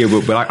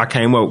 yeah, but I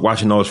came up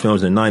watching those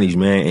films in the 90s,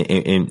 man,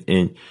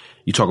 and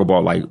you talk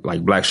about like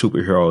black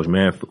superheroes,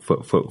 man.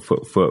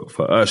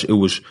 For us, it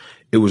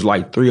was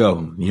like three of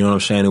them. You know what I'm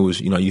saying? It was,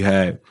 you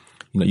had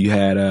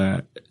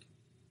Denzel,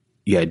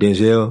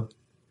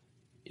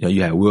 you know,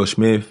 you had Will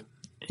Smith,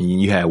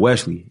 and you had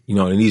Wesley. You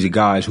know, and these are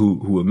guys who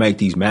would make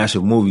these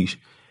massive movies,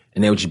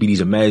 and they would just be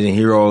these amazing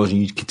heroes,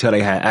 and you could tell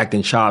they had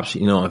acting chops,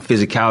 you know, and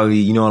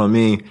physicality. You know what I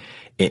mean?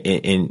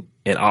 And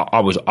I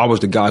was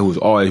the guy who was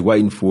always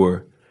waiting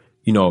for,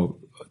 you know,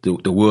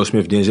 the Will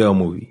Smith Denzel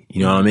movie.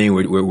 You know what I mean?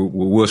 Where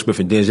Will Smith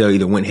and Denzel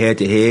either went head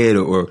to head,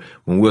 or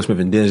when Will Smith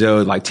and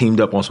Denzel like teamed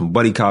up on some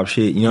buddy cop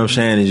shit. You know what I'm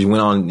saying? And just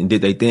went on and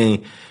did their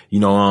thing. You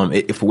know,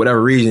 for whatever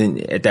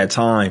reason at that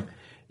time,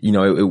 you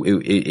know,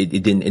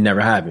 it never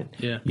happened.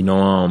 Yeah. You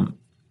know,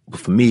 but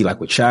for me, like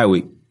with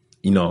Chadwick,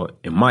 you know,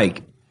 and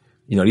Mike,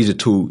 you know, these are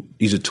two,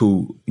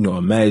 you know,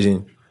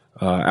 amazing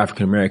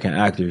African American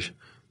actors.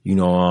 You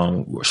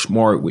know, were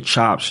smart with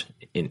chops,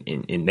 and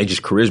they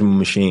just charisma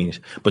machines,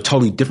 but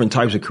totally different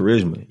types of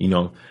charisma.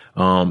 You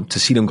know, to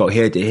see them go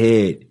head to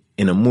head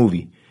in a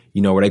movie,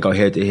 you know, where they go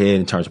head to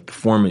head in terms of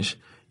performance,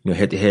 you know,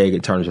 head to head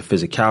in terms of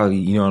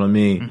physicality. You know what I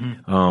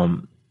mean?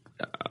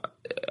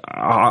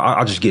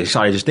 I just get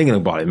excited just thinking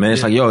about it, man.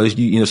 It's like, yo,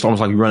 it's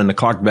almost like we're running the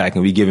clock back,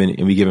 and we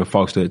giving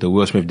folks the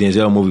Will Smith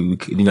Denzel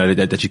movie, you know,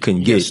 that you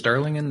couldn't get.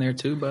 Sterling in there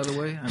too, by the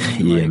way. I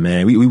mean, yeah,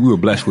 man. We were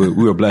blessed with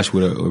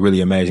a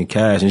really amazing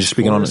cast, and just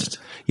speaking on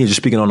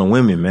the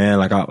women, man.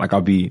 Like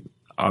I'll be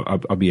an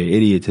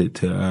idiot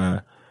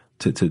to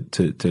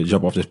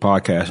jump off this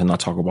podcast and not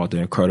talk about the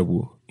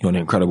incredible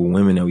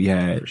women that we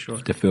had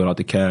to fill out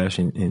the cast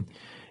and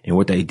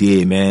what they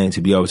did, man, to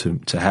be able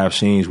to have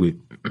scenes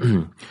with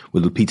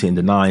Lupita and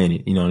Denai in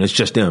it, you know, and it's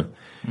just them.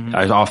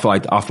 I feel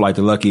like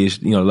the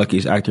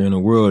luckiest actor in the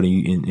world,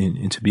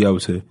 and to be able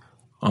to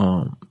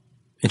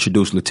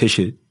introduce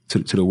Letitia to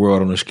the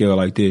world on a scale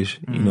like this,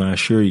 you know, I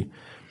assure you,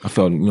 I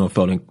felt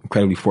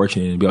incredibly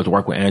fortunate to be able to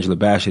work with Angela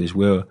Bassett as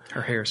well.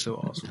 Her hair is so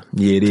awesome.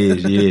 Yeah, it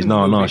is. Yeah,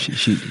 no, I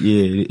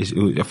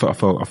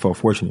felt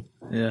fortunate.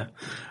 Yeah.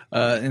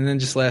 And then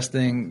just last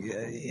thing,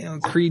 you know,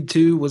 Creed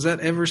 2, was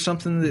that ever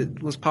something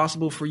that was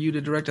possible for you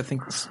to direct? I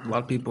think a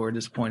lot of people are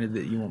disappointed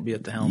that you won't be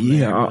at the helm. Yeah,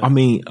 there, I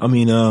mean,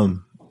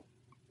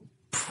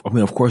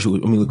 of course it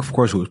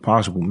was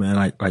possible,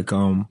 man.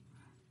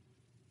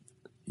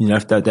 You know,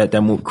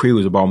 that movie Creed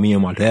was about me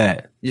and my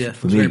dad. Yeah,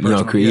 for me, you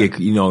know, Creed,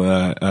 you know,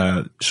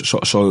 so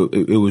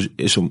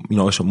it's a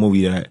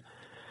movie that.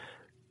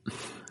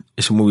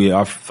 It's a movie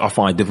I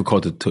find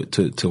difficult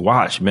to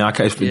watch, man.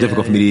 It's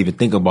difficult for me to even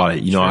think about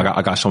it. You know,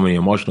 I got so many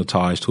emotional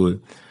ties to it.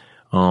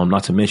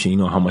 Not to mention, you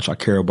know, how much I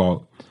care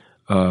about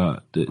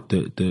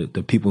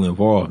the people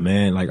involved,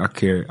 man. Like I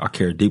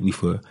care deeply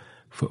for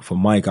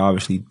Mike,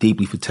 obviously,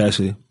 deeply for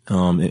Tessa,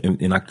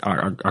 and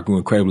I grew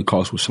incredibly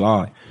close with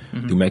Sly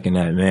through making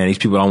that, man. These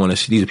are people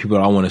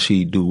I want to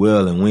see do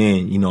well and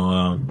win. You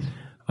know,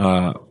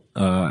 at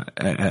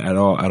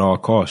all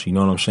costs. You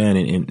know what I'm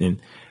saying?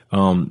 And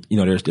you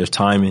know, there's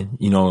timing,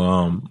 you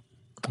know,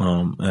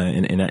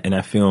 in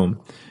that film,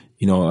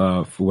 you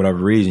know, for whatever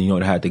reason, you know,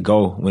 it had to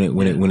go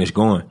when it's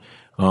going.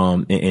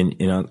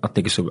 And I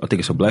think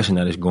it's a blessing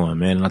that it's going,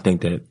 man. And I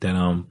think that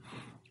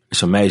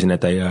it's amazing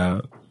that they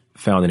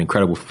found an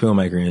incredible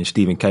filmmaker in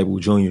Stephen Cable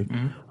Jr.,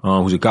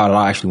 who's a guy that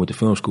I actually went to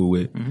film school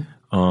with,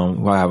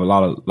 who I have a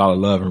lot of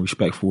love and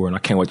respect for, and I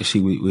can't wait to see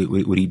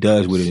what he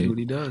does with it. See what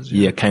he does.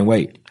 Yeah, can't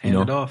wait. Hand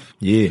it off.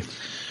 Yeah.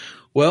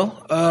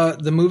 Well,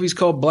 the movie's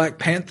called Black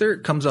Panther.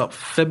 It comes out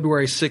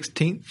February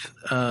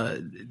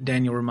 16th.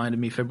 Daniel reminded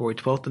me February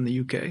 12th in the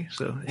UK.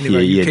 So any of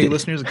our UK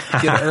listeners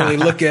get an early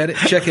look at it.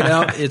 Check it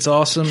out. It's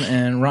awesome.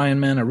 And Ryan,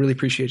 man, I really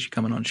appreciate you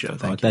coming on the show.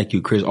 Thank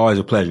you, Chris. Always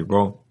a pleasure,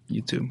 bro.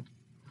 You too.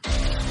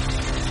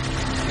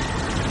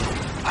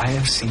 I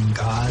have seen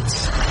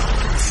gods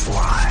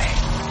fly.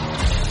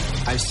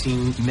 I've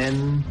seen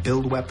men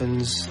build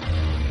weapons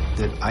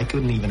that I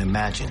couldn't even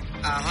imagine.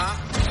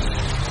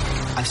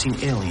 I've seen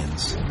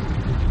aliens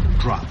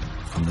drop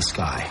from the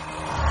sky.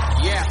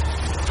 Yeah.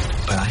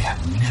 But I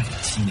have never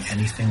seen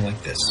anything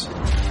like this.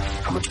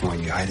 How much more are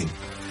you hiding?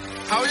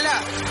 Hold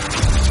up.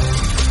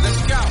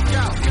 Let's go.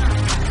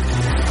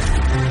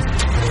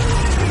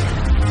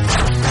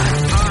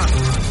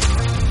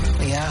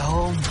 We are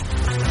home.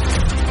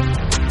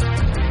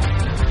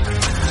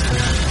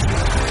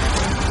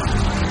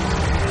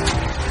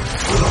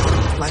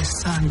 My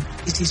son,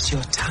 it is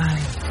your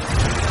time.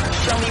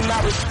 Show me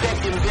my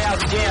respect and bow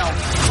down.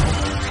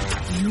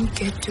 You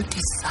get to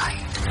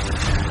decide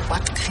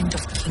what kind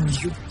of king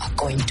you are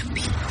going to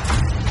be.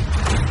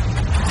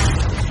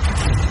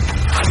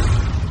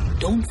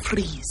 Don't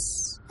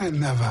freeze. I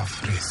never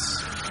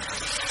freeze.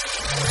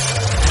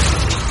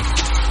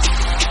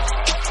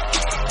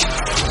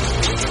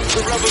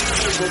 The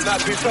revolution will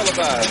not be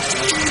televised.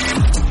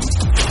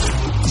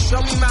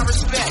 Show me my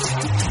respect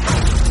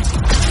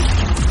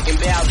and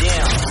bow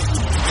down.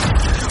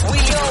 We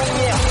own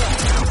ya.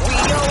 We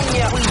own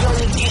ya. We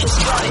only getting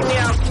started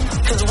now.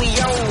 Cause we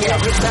own ya.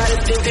 Everybody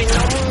think they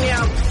know me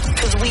now.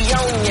 Cause we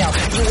own ya.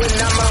 You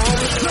and I'm my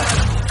homie.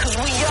 Cause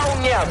we own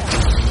ya.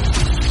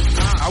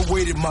 I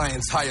waited my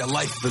entire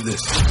life for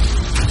this.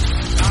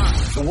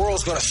 The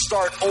world's gonna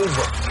start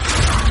over.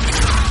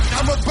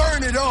 I'ma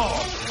burn it all.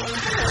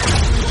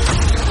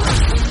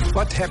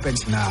 What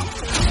happens now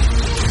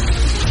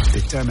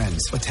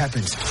determines what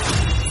happens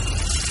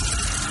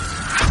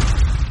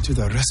to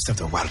the rest of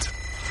the world.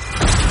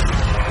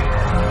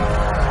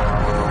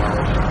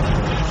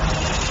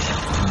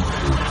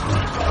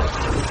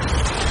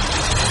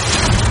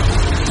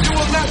 You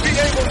will not be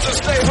able to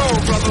stay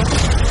home, brother.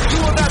 You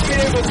will not be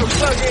able to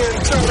plug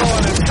in, turn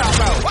on, and cop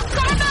out. What's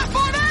going on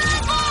forever?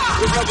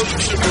 The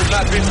revolution will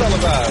not be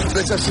televised.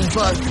 Let's have some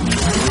fun.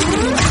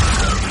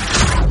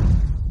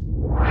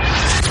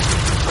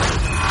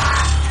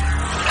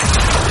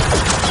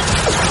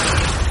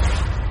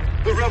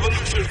 The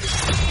revolution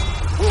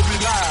will be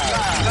live.